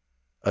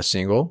a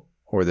single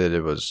or that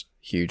it was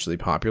hugely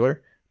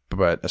popular,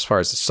 but as far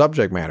as the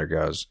subject matter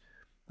goes,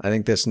 I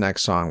think this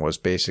next song was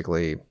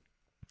basically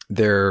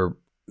their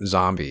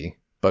Zombie,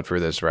 but for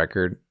this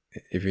record,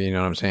 if you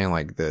know what I'm saying.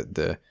 Like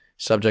the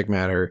subject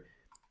matter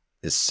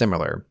is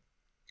similar,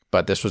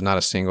 but this was not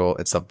a single.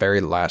 It's the very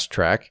last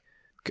track.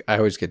 I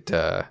always get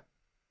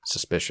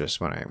suspicious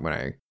when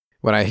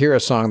I hear a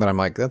song that I'm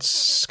like,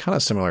 that's kind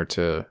of similar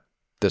to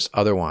this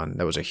other one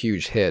that was a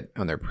huge hit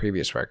on their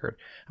previous record.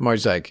 I'm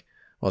always like,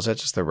 well, is that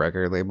just the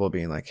record label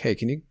being like, hey,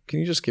 can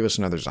you just give us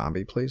another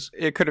Zombie, please?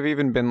 It could have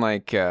even been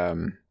like,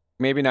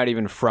 maybe not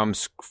even from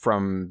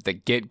the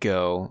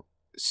get-go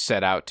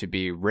set out to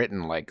be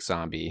written like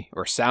Zombie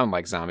or sound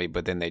like Zombie,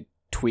 but then they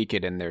tweak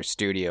it in their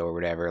studio or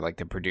whatever. Like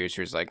the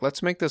producer's like,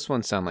 let's make this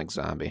one sound like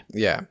Zombie.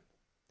 Yeah.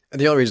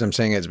 And the only reason I'm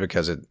saying it is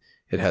because it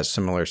has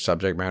similar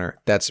subject matter.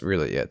 That's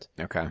really it.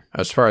 Okay.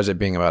 As far as it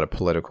being about a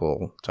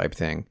political type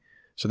thing.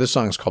 So this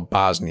song is called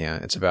Bosnia.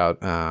 It's about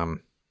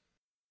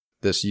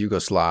this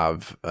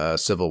Yugoslav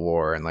civil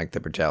war and like the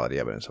brutality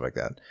of it and stuff like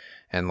that.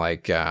 And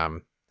like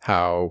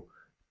how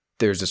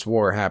there's this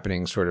war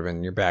happening sort of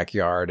in your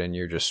backyard and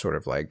you're just sort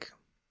of like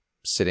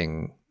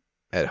sitting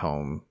at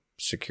home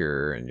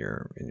secure in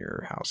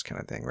your house kind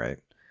of thing, right?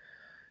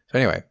 So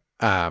anyway,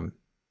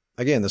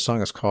 again, the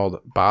song is called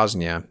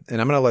Bosnia,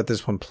 and I'm going to let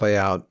this one play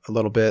out a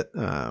little bit,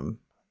 kind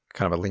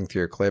of a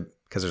lengthier clip,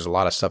 because there's a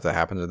lot of stuff that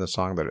happens in this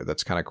song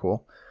that's kind of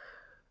cool.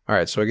 All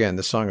right, so again,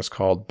 this song is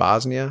called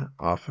Bosnia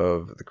off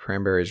of the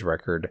Cranberries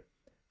record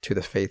To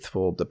the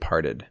Faithful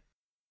Departed.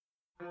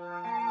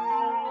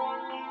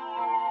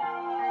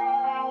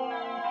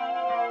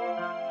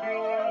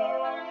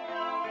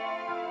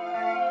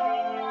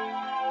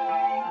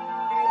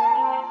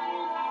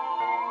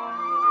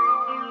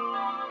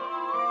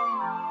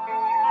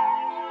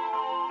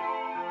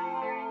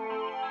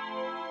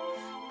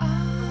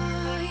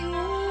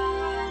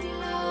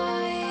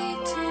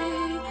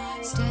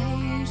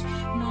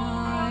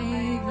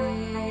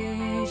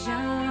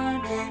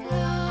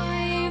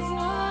 Life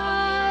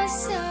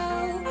was so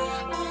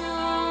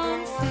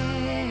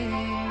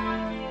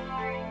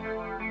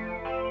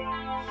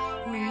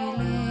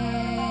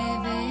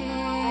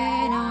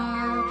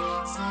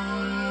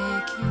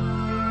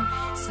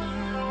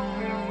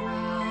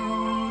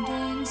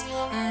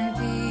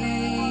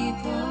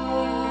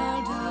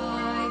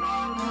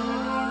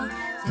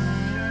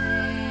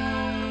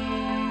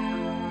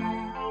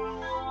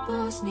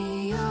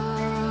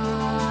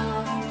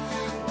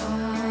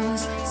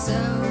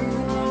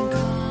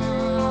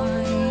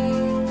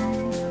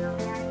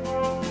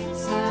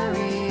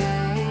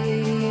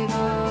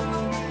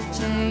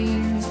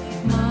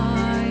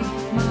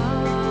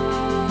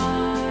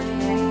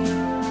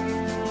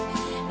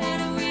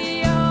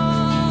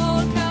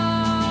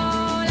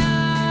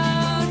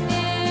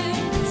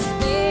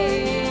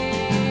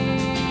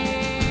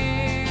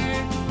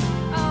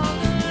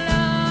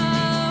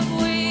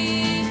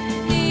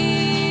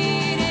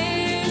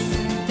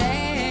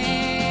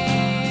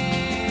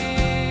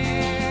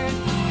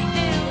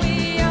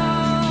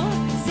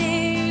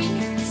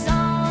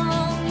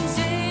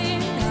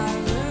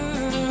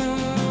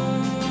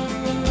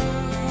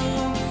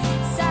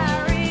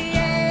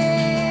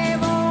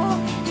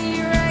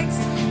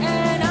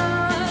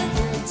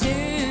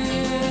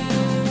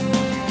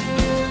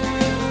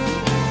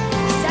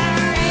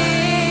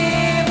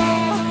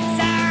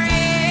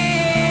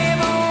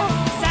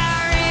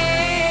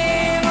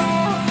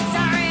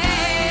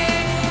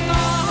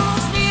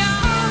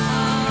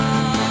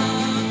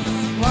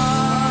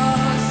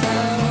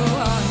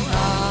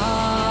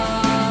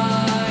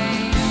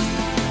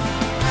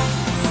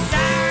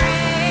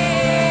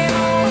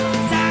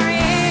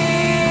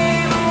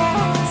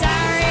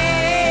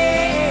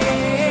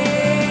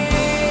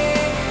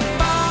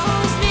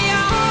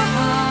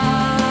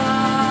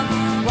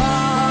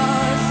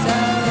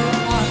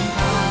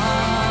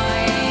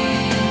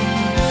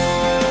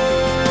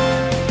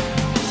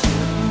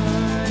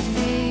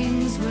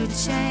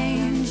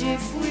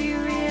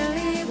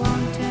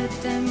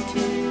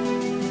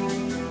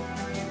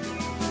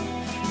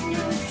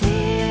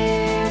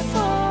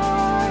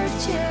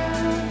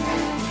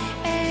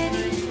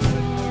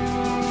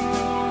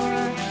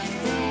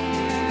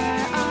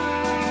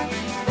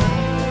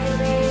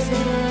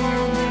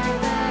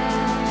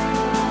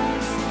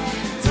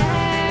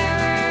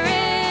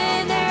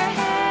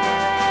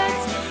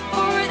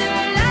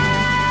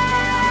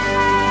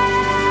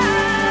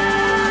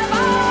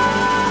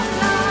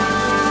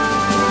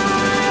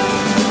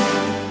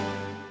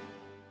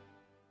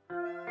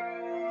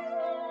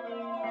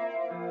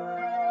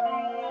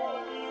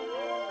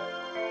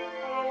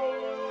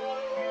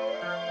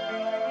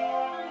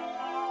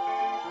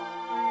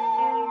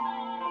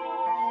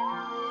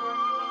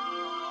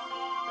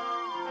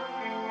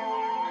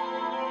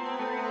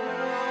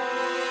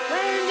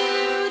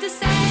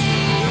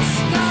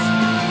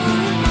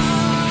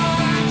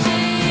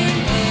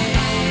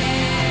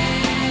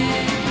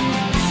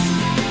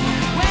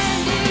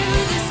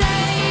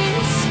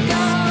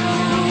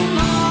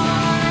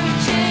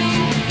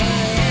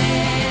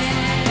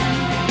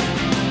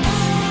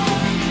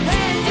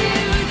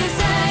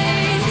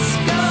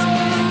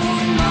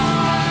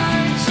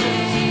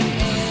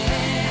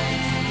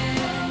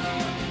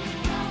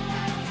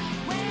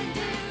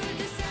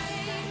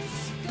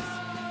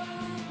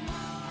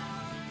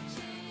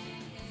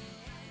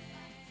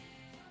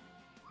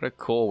What a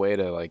cool way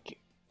to like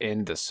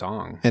end the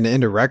song. And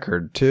end a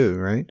record too,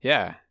 right?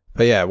 Yeah.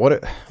 But yeah, what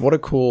a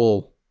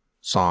cool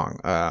song.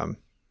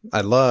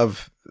 I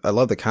love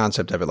the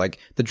concept of it. Like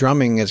the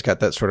drumming has got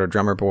that sort of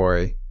drummer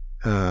boy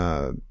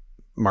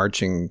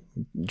marching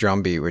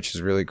drum beat, which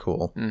is really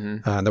cool.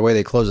 Mm-hmm. The way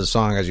they close the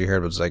song, as you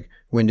heard, was like,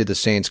 when did the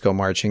Saints go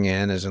marching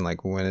in? As in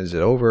like, when is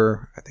it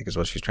over? I think is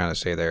what she's trying to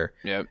say there.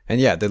 Yep. And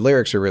yeah, the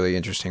lyrics are really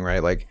interesting,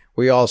 right? Like,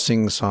 we all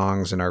sing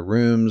songs in our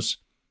rooms.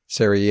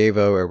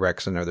 Sarajevo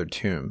erects another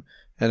tomb.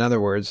 In other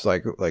words,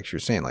 like you're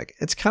saying, like,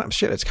 it's kind of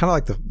shit. It's kind of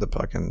like the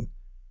fucking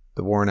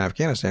the war in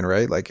Afghanistan,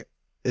 right? Like,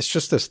 it's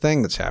just this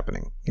thing that's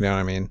happening. You know what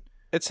I mean?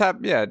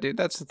 Yeah, dude,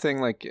 that's the thing.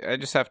 Like, I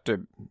just have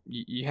to,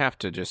 you have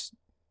to just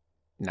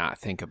not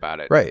think about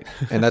it. Right.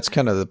 And that's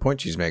kind of the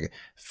point she's making.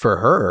 For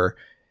her,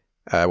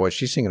 what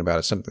she's singing about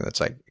is something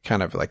that's like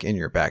kind of like in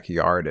your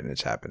backyard and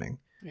it's happening.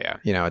 Yeah.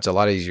 You know, it's a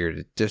lot easier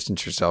to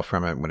distance yourself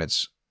from it when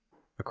it's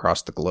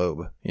across the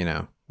globe, you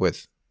know,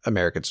 with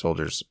American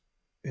soldiers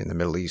in the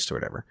Middle East or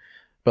whatever.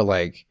 But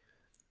like,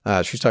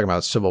 she's talking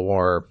about civil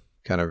war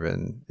kind of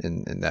in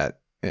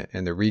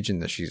the region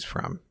that she's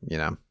from, you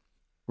know.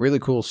 Really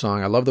cool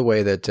song. I love the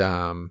way that,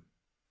 and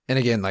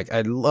again, like,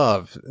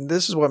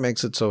 this is what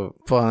makes it so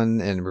fun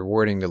and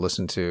rewarding to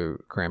listen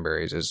to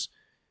Cranberries is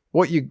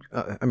what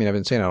I've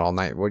been saying it all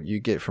night, what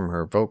you get from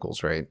her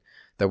vocals, right?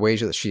 The way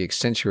that she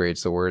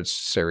accentuates the words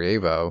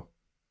Sarajevo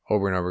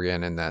over and over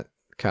again, and that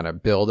kind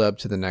of build up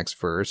to the next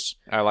verse.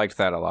 I liked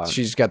that a lot.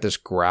 She's got this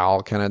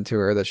growl kind of to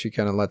her that she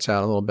kind of lets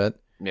out a little bit.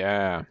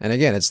 Yeah. And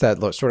again, it's that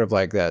sort of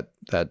like that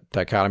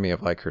dichotomy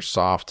of like her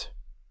soft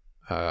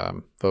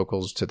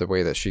vocals to the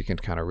way that she can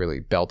kind of really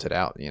belt it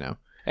out, you know.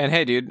 And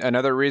hey, dude,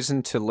 another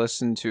reason to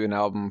listen to an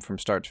album from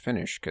start to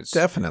finish, because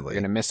definitely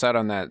you're gonna miss out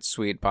on that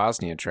sweet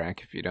Bosnia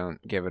track if you don't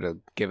give it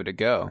a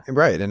go.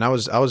 Right. And I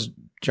was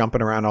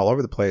jumping around all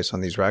over the place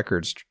on these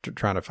records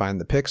trying to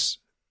find the picks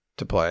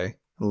to play,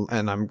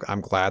 and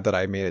I'm glad that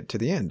I made it to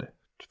the end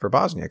for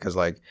Bosnia, because,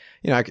 like,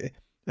 you know,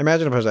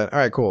 imagine if I was like, all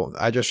right, cool,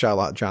 I just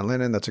shot John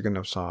Lennon, that's a good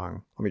enough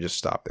song, let me just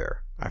stop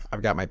there.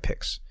 I've got my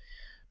picks.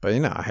 But, you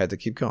know, I had to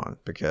keep going,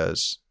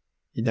 because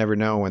you never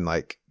know when,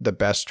 like, the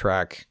best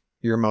track,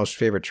 your most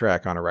favorite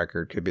track on a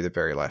record could be the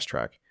very last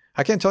track.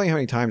 I can't tell you how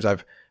many times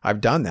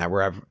I've done that,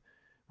 where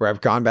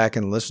I've gone back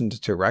and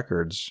listened to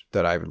records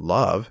that I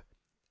love,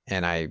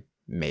 and I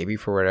maybe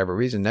for whatever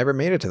reason never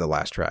made it to the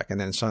last track, and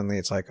then suddenly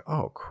it's like,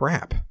 oh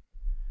crap,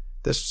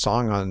 this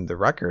song on the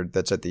record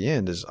that's at the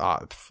end is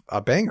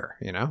a banger,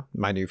 you know,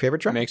 my new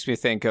favorite track. It makes me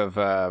think of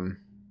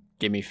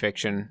Gimme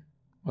Fiction.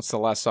 What's the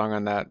last song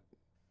on that?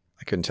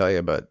 I couldn't tell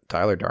you, but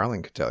Tyler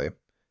Darling could tell you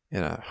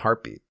in a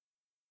heartbeat.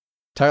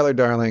 Tyler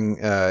Darling,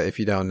 if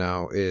you don't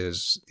know,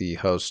 is the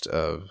host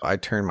of I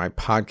Turn My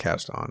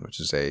Podcast On, which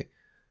is a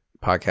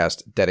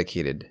podcast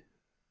dedicated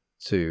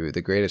to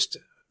the greatest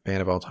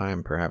band of all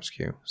time, perhaps,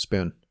 Q.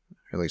 Spoon.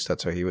 At least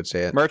that's how he would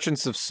say it.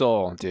 Merchants of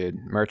Soul, dude.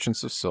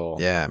 Merchants of Soul.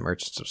 Yeah,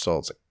 Merchants of Soul.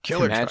 It's a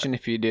killer Imagine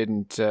track. if you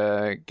didn't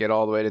get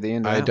all the way to the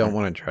end of I that don't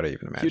one. want to try to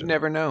even imagine. You'd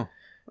never know.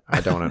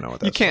 I don't want to know what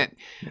that's You can't.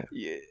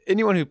 Yeah.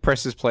 Anyone who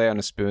presses play on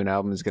a Spoon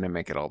album is going to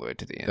make it all the way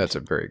to the end. That's a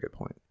very good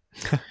point.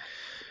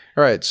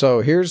 All right,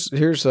 so here's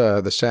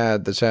the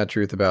sad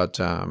truth about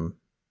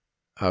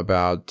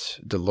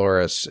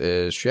Dolores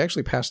is she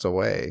actually passed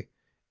away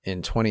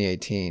in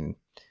 2018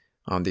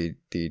 on the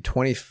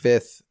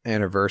 25th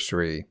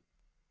anniversary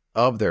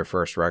of their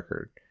first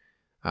record.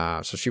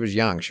 So she was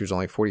young. She was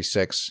only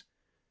 46.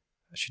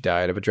 She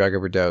died of a drug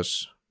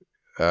overdose.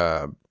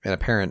 An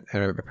apparent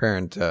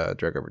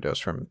drug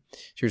overdose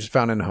she was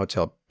found in a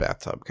hotel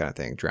bathtub kind of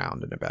thing,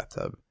 drowned in a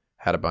bathtub,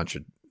 had a bunch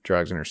of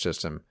drugs in her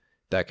system,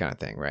 that kind of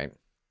thing, right?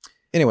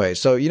 Anyway,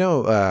 so you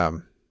know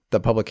the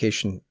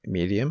publication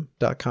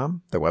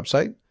medium.com, the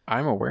website?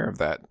 I'm aware of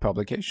that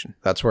publication.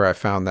 That's where I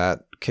found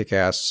that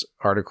kick-ass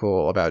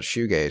article about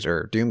shoegaze,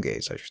 or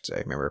doomgaze, I should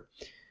say. Remember,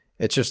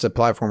 it's just a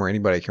platform where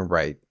anybody can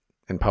write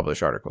and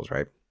publish articles,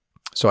 right?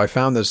 So I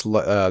found this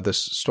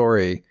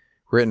story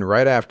written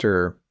right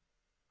after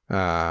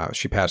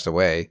she passed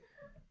away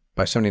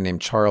by somebody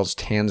named Charles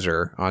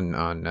Tanzer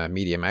on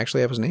Medium. I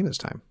actually have his name this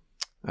time.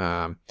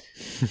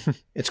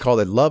 It's called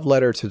A Love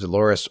Letter to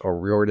Dolores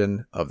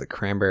O'Riordan of the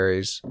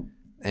Cranberries.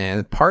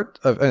 And part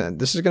of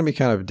this is going to be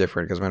kind of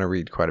different because I'm going to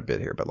read quite a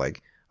bit here, but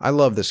like, I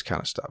love this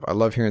kind of stuff. I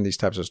love hearing these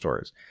types of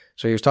stories.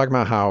 So he was talking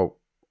about how,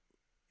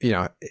 you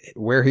know,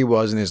 where he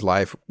was in his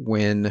life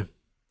when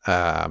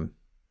No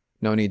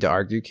Need to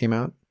Argue came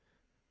out,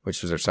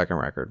 which was their second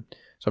record.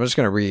 So I'm just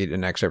going to read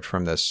an excerpt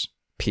from this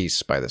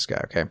piece by this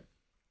guy, okay?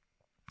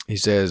 He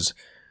says,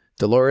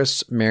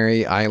 Dolores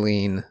Mary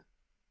Eileen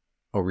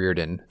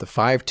O'Riordan, the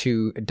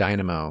 5'2"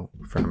 dynamo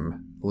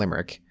from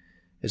Limerick,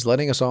 is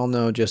letting us all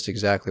know just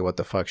exactly what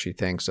the fuck she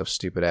thinks of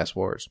stupid-ass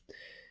wars.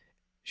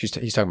 He's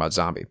talking about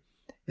Zombie.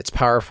 It's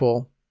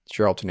powerful.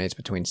 She alternates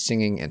between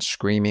singing and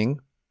screaming,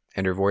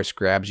 and her voice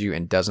grabs you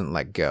and doesn't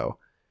let go.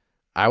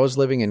 I was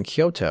living in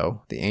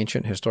Kyoto, the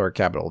ancient historic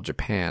capital of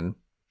Japan,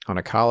 on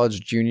a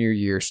college junior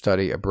year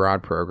study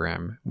abroad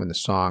program when the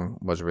song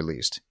was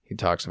released. He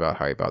talks about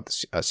how he bought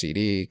a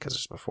CD because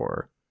it's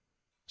before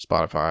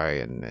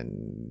Spotify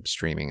and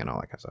streaming and all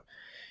that kind of stuff.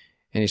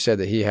 And he said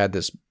that he had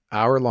this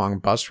hour-long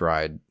bus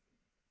ride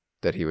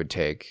that he would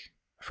take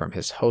from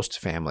his host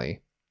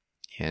family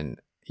in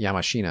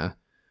Yamashina,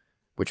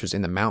 which was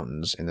in the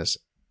mountains in this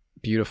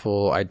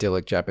beautiful,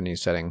 idyllic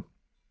Japanese setting,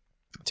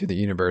 to the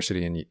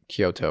university in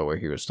Kyoto where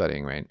he was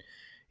studying, right?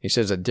 He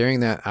says that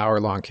during that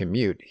hour-long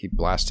commute, he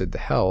blasted the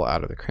hell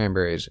out of the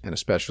Cranberries and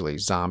especially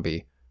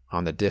Zombie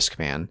on the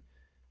Discman.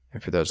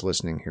 And for those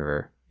listening who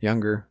are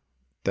younger,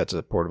 that's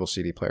a portable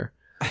CD player.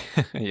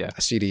 Yeah.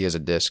 A CD is a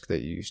disc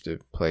that you used to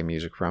play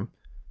music from,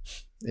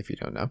 if you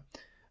don't know.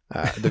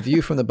 The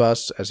view from the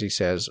bus, as he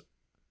says,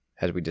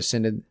 as we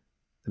descended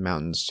the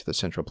mountains to the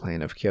central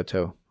plain of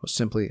Kyoto, was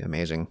simply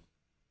amazing.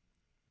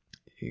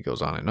 He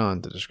goes on and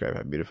on to describe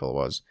how beautiful it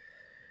was.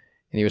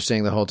 And he was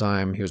saying the whole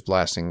time he was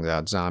blasting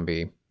that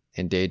Zombie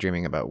and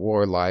daydreaming about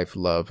war, life,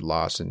 love,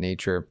 loss, and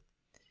nature.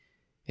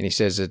 And he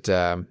says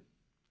that,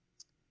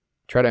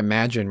 try to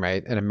imagine,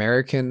 right, an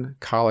American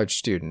college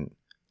student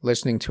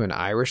listening to an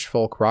Irish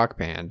folk rock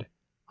band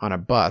on a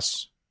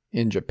bus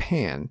in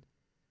Japan,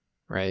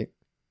 right?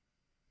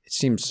 It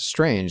seems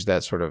strange,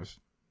 that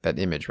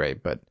image,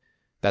 right? But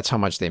that's how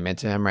much they meant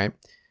to him, right?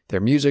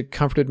 Their music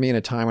comforted me in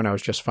a time when I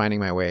was just finding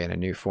my way in a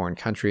new foreign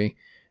country.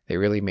 They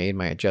really made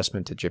my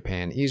adjustment to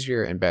Japan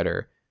easier and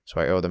better,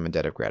 so I owe them a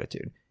debt of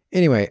gratitude.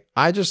 Anyway,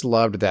 I just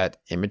loved that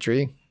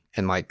imagery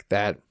and like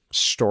that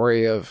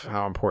story of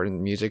how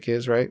important music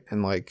is, right?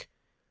 And like,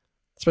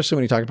 especially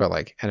when you talk about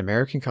like an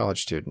American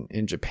college student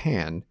in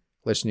Japan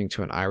listening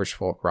to an Irish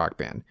folk rock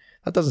band.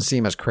 That doesn't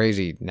seem as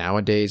crazy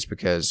nowadays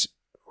because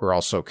we're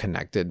all so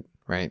connected,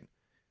 right?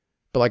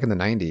 But like in the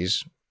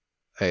 90s,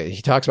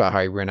 he talks about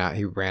how he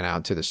ran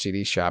out to the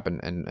CD shop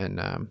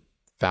and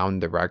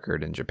found the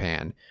record in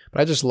Japan.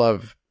 But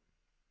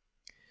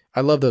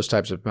I love those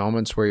types of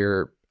moments where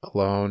you're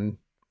alone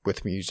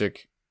with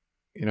music.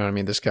 You know what I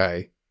mean? This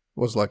guy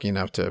was lucky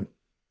enough to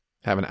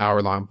have an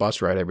hour-long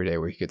bus ride every day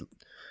where he could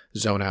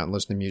zone out and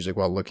listen to music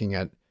while looking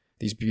at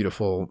these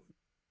beautiful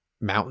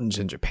mountains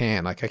in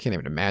Japan. Like, I can't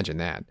even imagine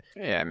that.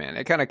 Yeah, man.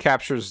 It kind of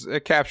captures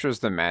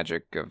the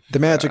magic of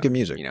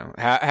music. You know,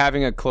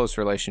 having a close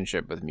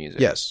relationship with music.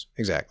 Yes,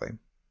 exactly.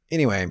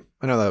 Anyway,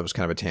 I know that was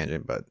kind of a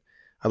tangent, but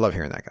I love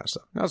hearing that kind of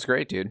stuff. That was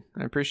great, dude.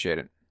 I appreciate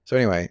it. So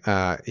anyway,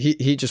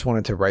 he just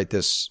wanted to write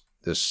this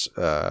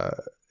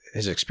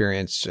his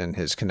experience and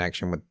his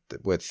connection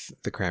with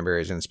the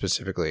Cranberries and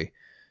specifically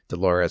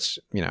Dolores,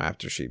 you know,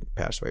 after she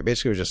passed away.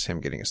 Basically, it was just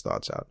him getting his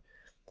thoughts out.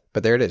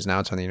 But there it is.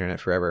 Now it's on the internet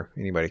forever.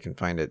 Anybody can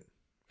find it,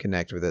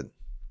 connect with it.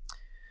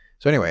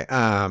 So anyway,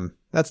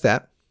 that's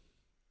that.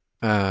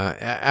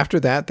 After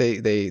that,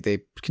 they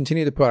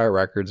continued to put out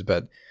records,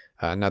 but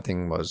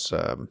nothing was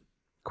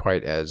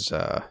quite as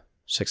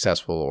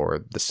successful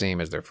or the same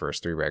as their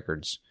first three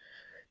records.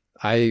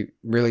 I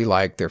really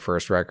liked their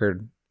first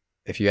record.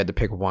 If you had to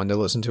pick one to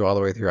listen to all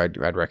the way through,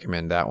 I'd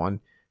recommend that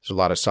one. There's a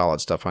lot of solid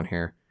stuff on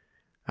here.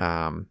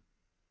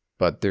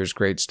 But there's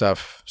great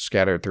stuff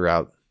scattered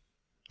throughout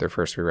their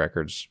first three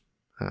records,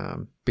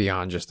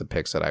 beyond just the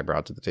picks that I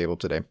brought to the table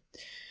today.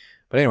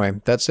 But anyway,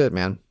 that's it,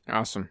 man.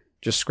 Awesome.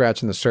 Just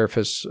scratching the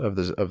surface of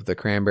the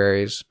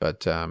Cranberries.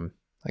 But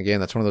again,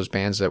 that's one of those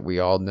bands that we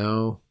all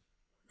know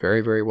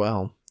very, very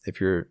well.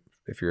 If you're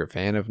a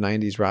fan of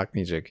 90s rock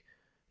music,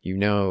 you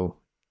know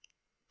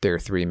their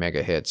three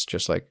mega hits,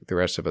 just like the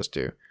rest of us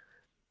do.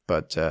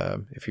 But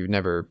if you've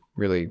never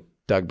really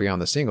dug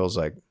beyond the singles,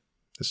 like,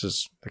 this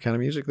is the kind of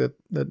music that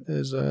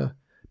is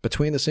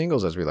between the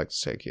singles, as we like to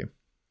say, Q.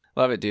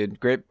 Love it, dude.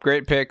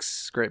 Great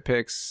picks. Great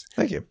picks.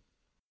 Thank you.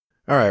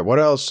 All right, what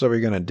else are we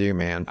gonna do,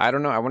 man? I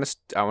don't know. I want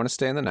to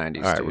stay in the 90s.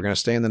 All right, dude. We're gonna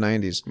stay in the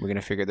 90s. We're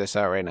gonna figure this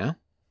out right now.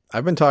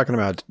 I've been talking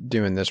about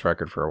doing this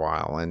record for a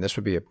while, and this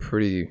would be a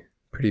pretty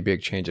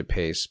big change of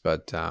pace.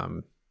 But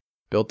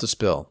Built to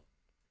Spill.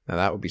 Now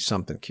that would be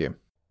something, Q.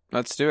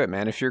 Let's do it,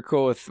 man. If you're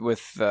cool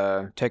with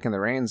taking the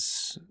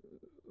reins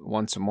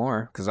once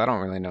more, because I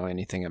don't really know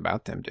anything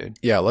about them, dude.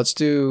 Yeah, let's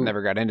do.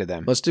 Never got into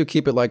them. Let's do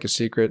Keep It Like a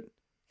Secret.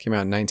 Came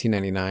out in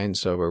 1999,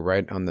 so we're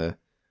right on the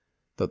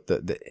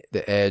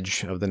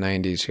edge of the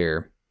 90s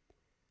here.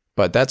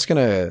 But that's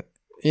gonna,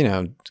 you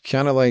know,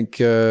 kind of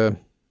like I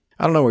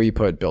don't know where you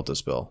put Built to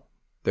Spill.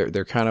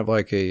 They're kind of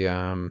like a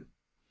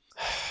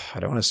I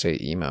don't want to say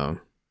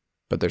emo,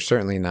 but they're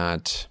certainly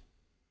not.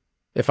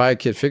 If I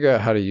could figure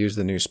out how to use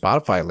the new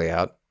Spotify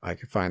layout, I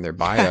could find their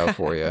bio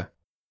for you.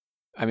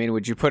 I mean,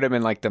 would you put them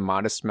in like the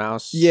Modest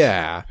Mouse?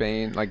 Yeah.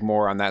 Vein, like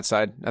more on that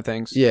side of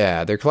things?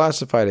 Yeah, they're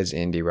classified as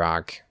indie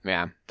rock.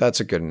 Yeah. That's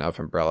a good enough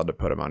umbrella to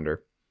put them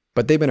under.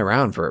 But they've been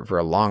around for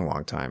a long,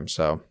 long time.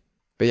 So,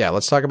 but yeah,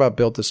 let's talk about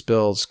Built to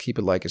Spill's Keep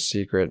It Like a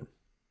Secret.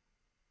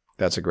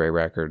 That's a great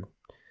record.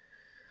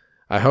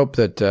 I hope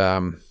that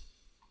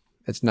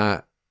it's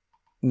not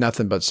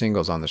nothing but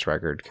singles on this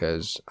record,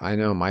 because I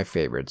know my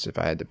favorites if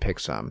I had to pick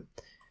some.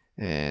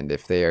 And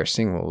if they are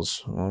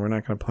singles, well, we're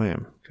not going to play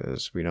them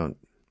because we don't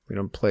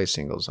play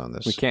singles on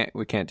this. We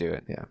can't do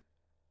it. Yeah.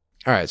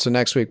 All right. So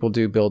next week we'll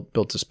do Built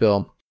to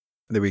Spill.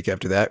 The week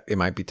after that, it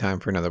might be time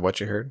for another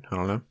What You Heard. I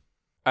don't know.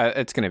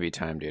 It's going to be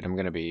time, dude. I'm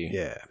going to be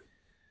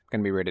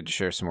Gonna be ready to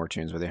share some more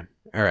tunes with you.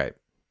 All right.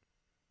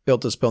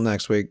 Built to Spill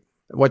next week.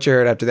 What you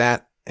heard after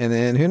that, and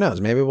then who knows?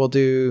 Maybe we'll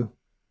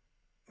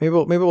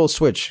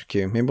switch,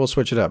 Q. Maybe we'll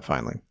switch it up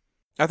finally.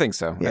 I think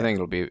so. Yeah. I think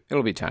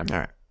it'll be time. All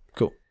right.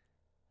 Cool.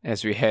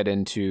 As we head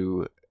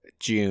into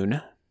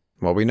June.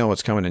 Well, we know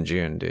what's coming in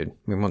June, dude.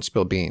 We won't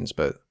spill beans,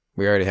 but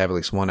we already have at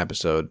least one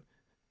episode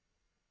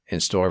in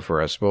store for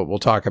us. We'll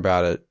talk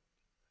about it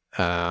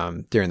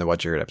during the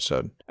What You Heard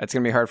episode. It's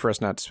gonna be hard for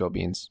us not to spill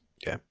beans.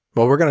 Yeah.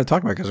 Well, we're going to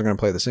talk about it because we're going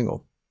to play the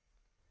single.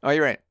 Oh,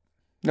 you're right.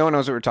 No one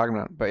knows what we're talking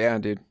about, but yeah,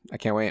 dude, I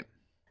can't wait.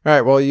 All right.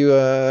 Well, you,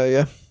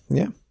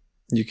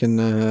 you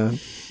can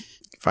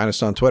find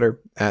us on Twitter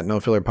at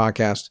No Filler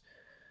Podcast.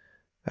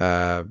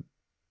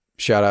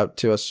 Shout out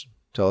to us.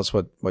 Tell us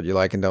what you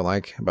like and don't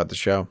like about the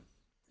show.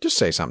 Just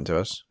say something to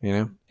us, you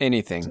know?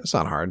 Anything. It's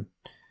not hard.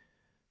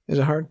 Is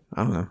it hard?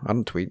 I don't know. I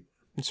don't tweet.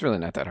 It's really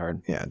not that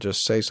hard. Yeah,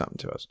 just say something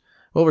to us.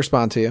 We'll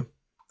respond to you.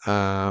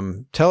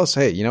 Tell us,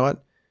 hey, you know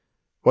what?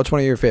 What's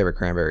one of your favorite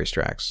Cranberries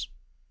tracks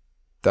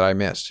that I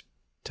missed?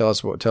 Tell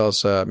us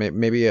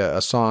maybe a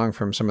song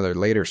from some of their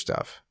later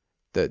stuff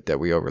that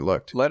we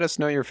overlooked. Let us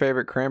know your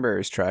favorite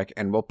Cranberries track,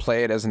 and we'll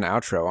play it as an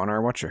outro on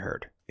our What You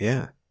Heard.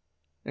 Yeah,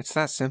 it's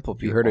that simple.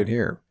 People. You heard it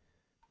here.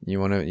 You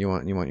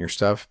want your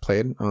stuff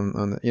played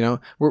on the, you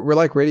know, we're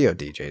like radio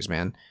DJs,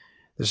 man.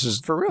 This is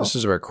for real. This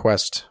is a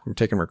request. We're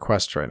taking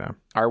requests right now.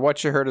 Our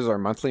What You Heard is our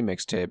monthly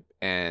mixtape,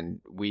 and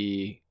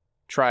we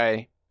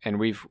try, and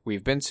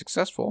we've been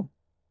successful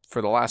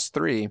for the last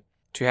 3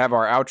 to have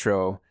our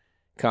outro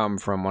come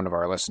from one of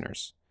our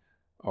listeners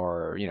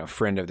or, you know,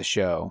 friend of the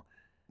show.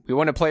 We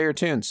want to play your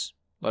tunes.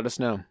 Let us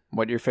know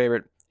what your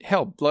favorite.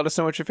 Hell, let us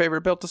know what your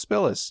favorite Built to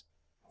Spill is.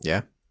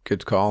 Yeah,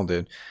 good call,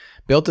 dude.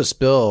 Built to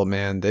Spill,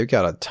 man, they've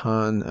got a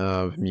ton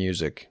of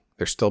music.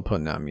 They're still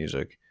putting out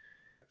music.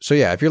 So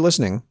yeah, if you're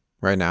listening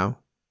right now,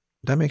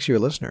 that makes you a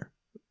listener,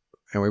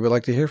 and we would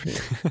like to hear from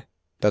you.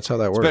 That's how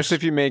that works. Especially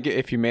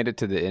if you made it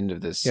to the end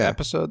of this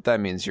episode, that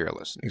means you're a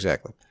listener.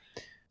 Exactly.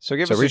 So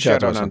give us a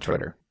shout out on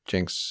Twitter.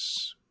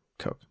 Jinx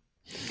Coke.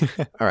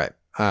 All right.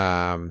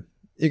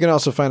 You can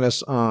also find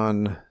us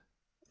on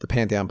the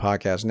Pantheon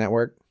Podcast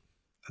Network.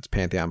 That's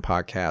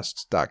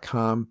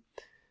pantheonpodcasts.com,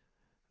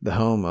 the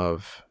home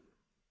of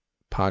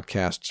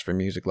podcasts for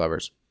music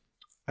lovers.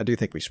 I do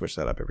think we switch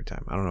that up every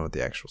time. I don't know what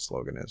the actual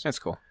slogan is. That's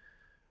cool.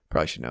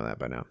 Probably should know that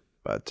by now.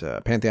 But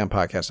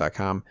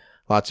pantheonpodcast.com.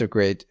 Lots of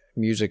great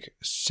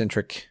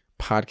music-centric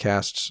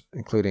podcasts,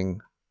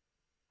 including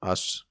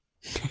us.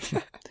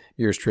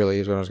 Yours truly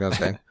is what I was going to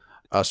say.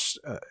 Us,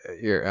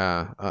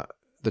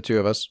 the two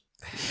of us.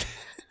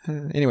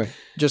 Anyway,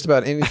 just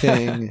about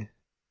anything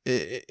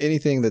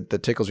that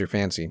tickles your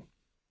fancy,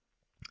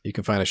 you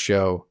can find a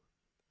show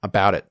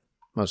about it,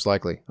 most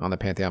likely, on the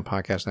Pantheon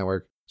Podcast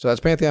Network. So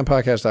that's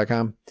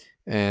pantheonpodcast.com,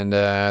 and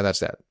that's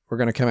that. We're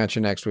going to come at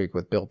you next week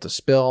with Built to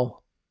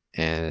Spill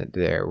and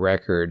their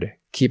record,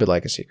 Keep It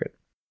Like a Secret.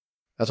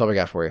 That's all we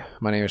got for you.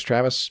 My name is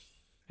Travis.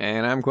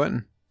 And I'm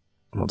Quentin.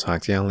 We'll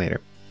talk to you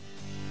later.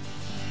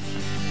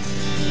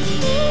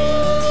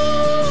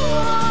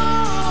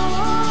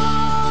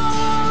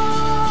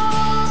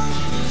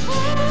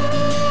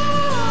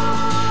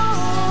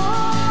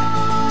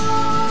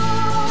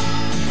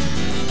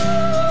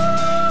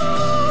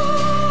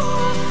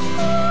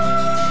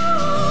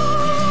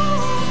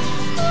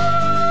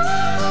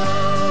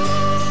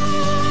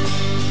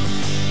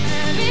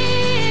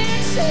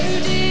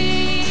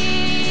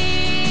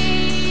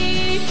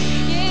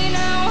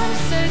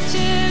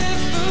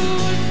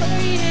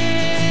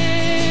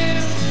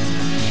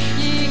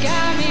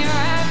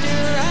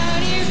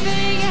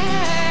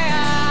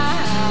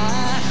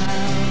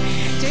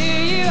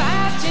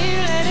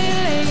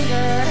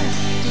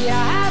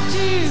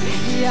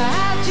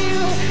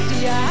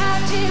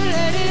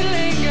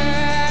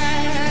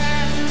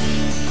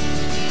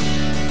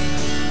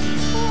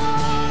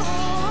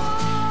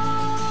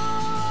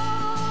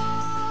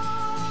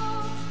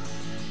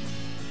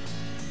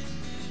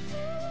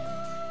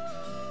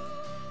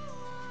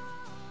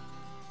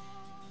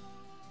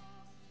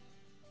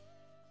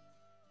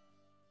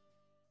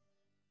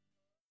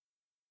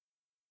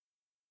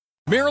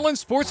 Maryland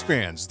sports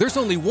fans, there's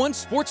only one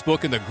sports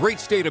book in the great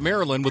state of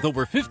Maryland with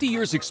over 50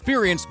 years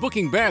experience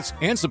booking bets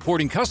and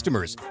supporting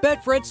customers.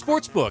 Betfred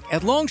Sportsbook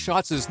at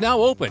Longshots is now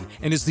open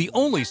and is the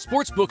only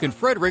sports book in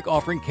Frederick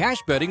offering cash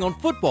betting on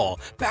football,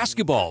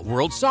 basketball,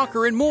 world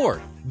soccer, and more.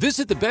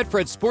 Visit the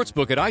Betfred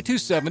Sportsbook at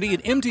I-270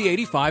 and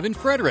MD-85 in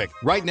Frederick,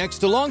 right next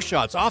to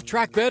Longshots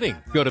off-track betting.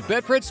 Go to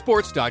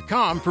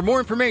betfredsports.com for more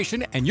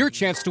information and your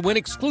chance to win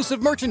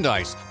exclusive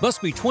merchandise.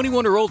 Must be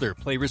 21 or older.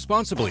 Play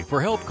responsibly.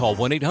 For help, call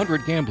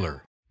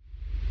 1-800-GAMBLER.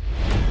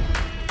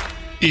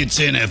 It's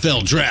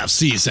NFL draft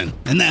season,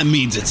 and that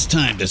means it's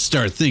time to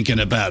start thinking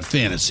about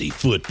fantasy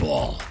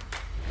football.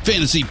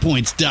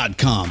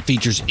 FantasyPoints.com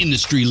features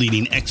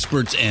industry-leading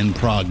experts and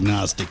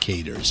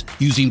prognosticators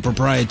using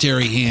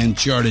proprietary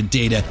hand-charted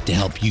data to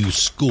help you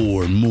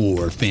score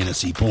more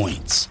fantasy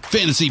points.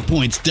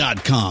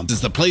 FantasyPoints.com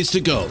is the place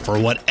to go for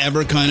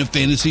whatever kind of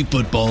fantasy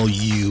football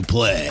you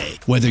play.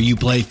 Whether you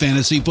play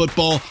fantasy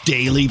football,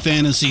 daily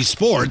fantasy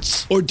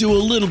sports, or do a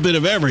little bit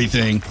of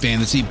everything,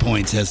 Fantasy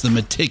Points has the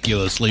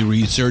meticulously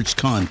researched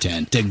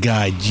content to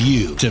guide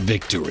you to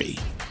victory.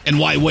 And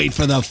why wait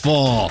for the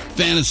fall?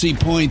 Fantasy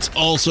Points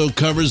also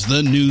covers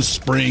the new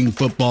spring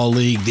football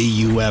league,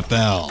 the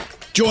UFL.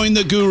 Join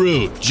the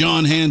guru,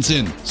 John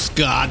Hansen,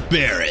 Scott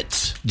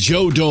Barrett,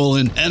 Joe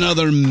Dolan, and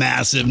other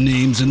massive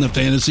names in the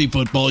fantasy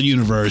football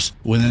universe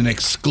with an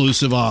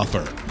exclusive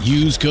offer.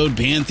 Use code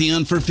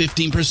Pantheon for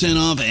 15%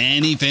 off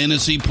any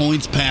Fantasy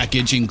Points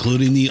package,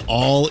 including the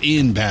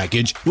all-in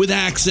package, with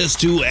access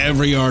to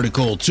every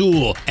article,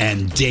 tool,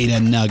 and data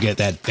nugget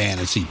that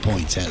Fantasy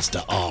Points has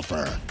to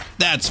offer.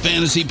 That's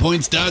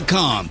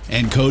FantasyPoints.com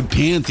and code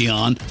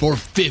Pantheon for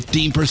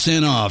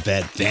 15% off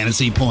at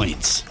Fantasy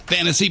Points.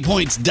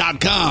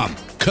 FantasyPoints.com,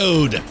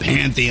 code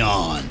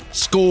Pantheon.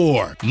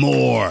 Score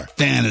more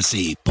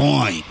fantasy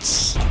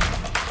points.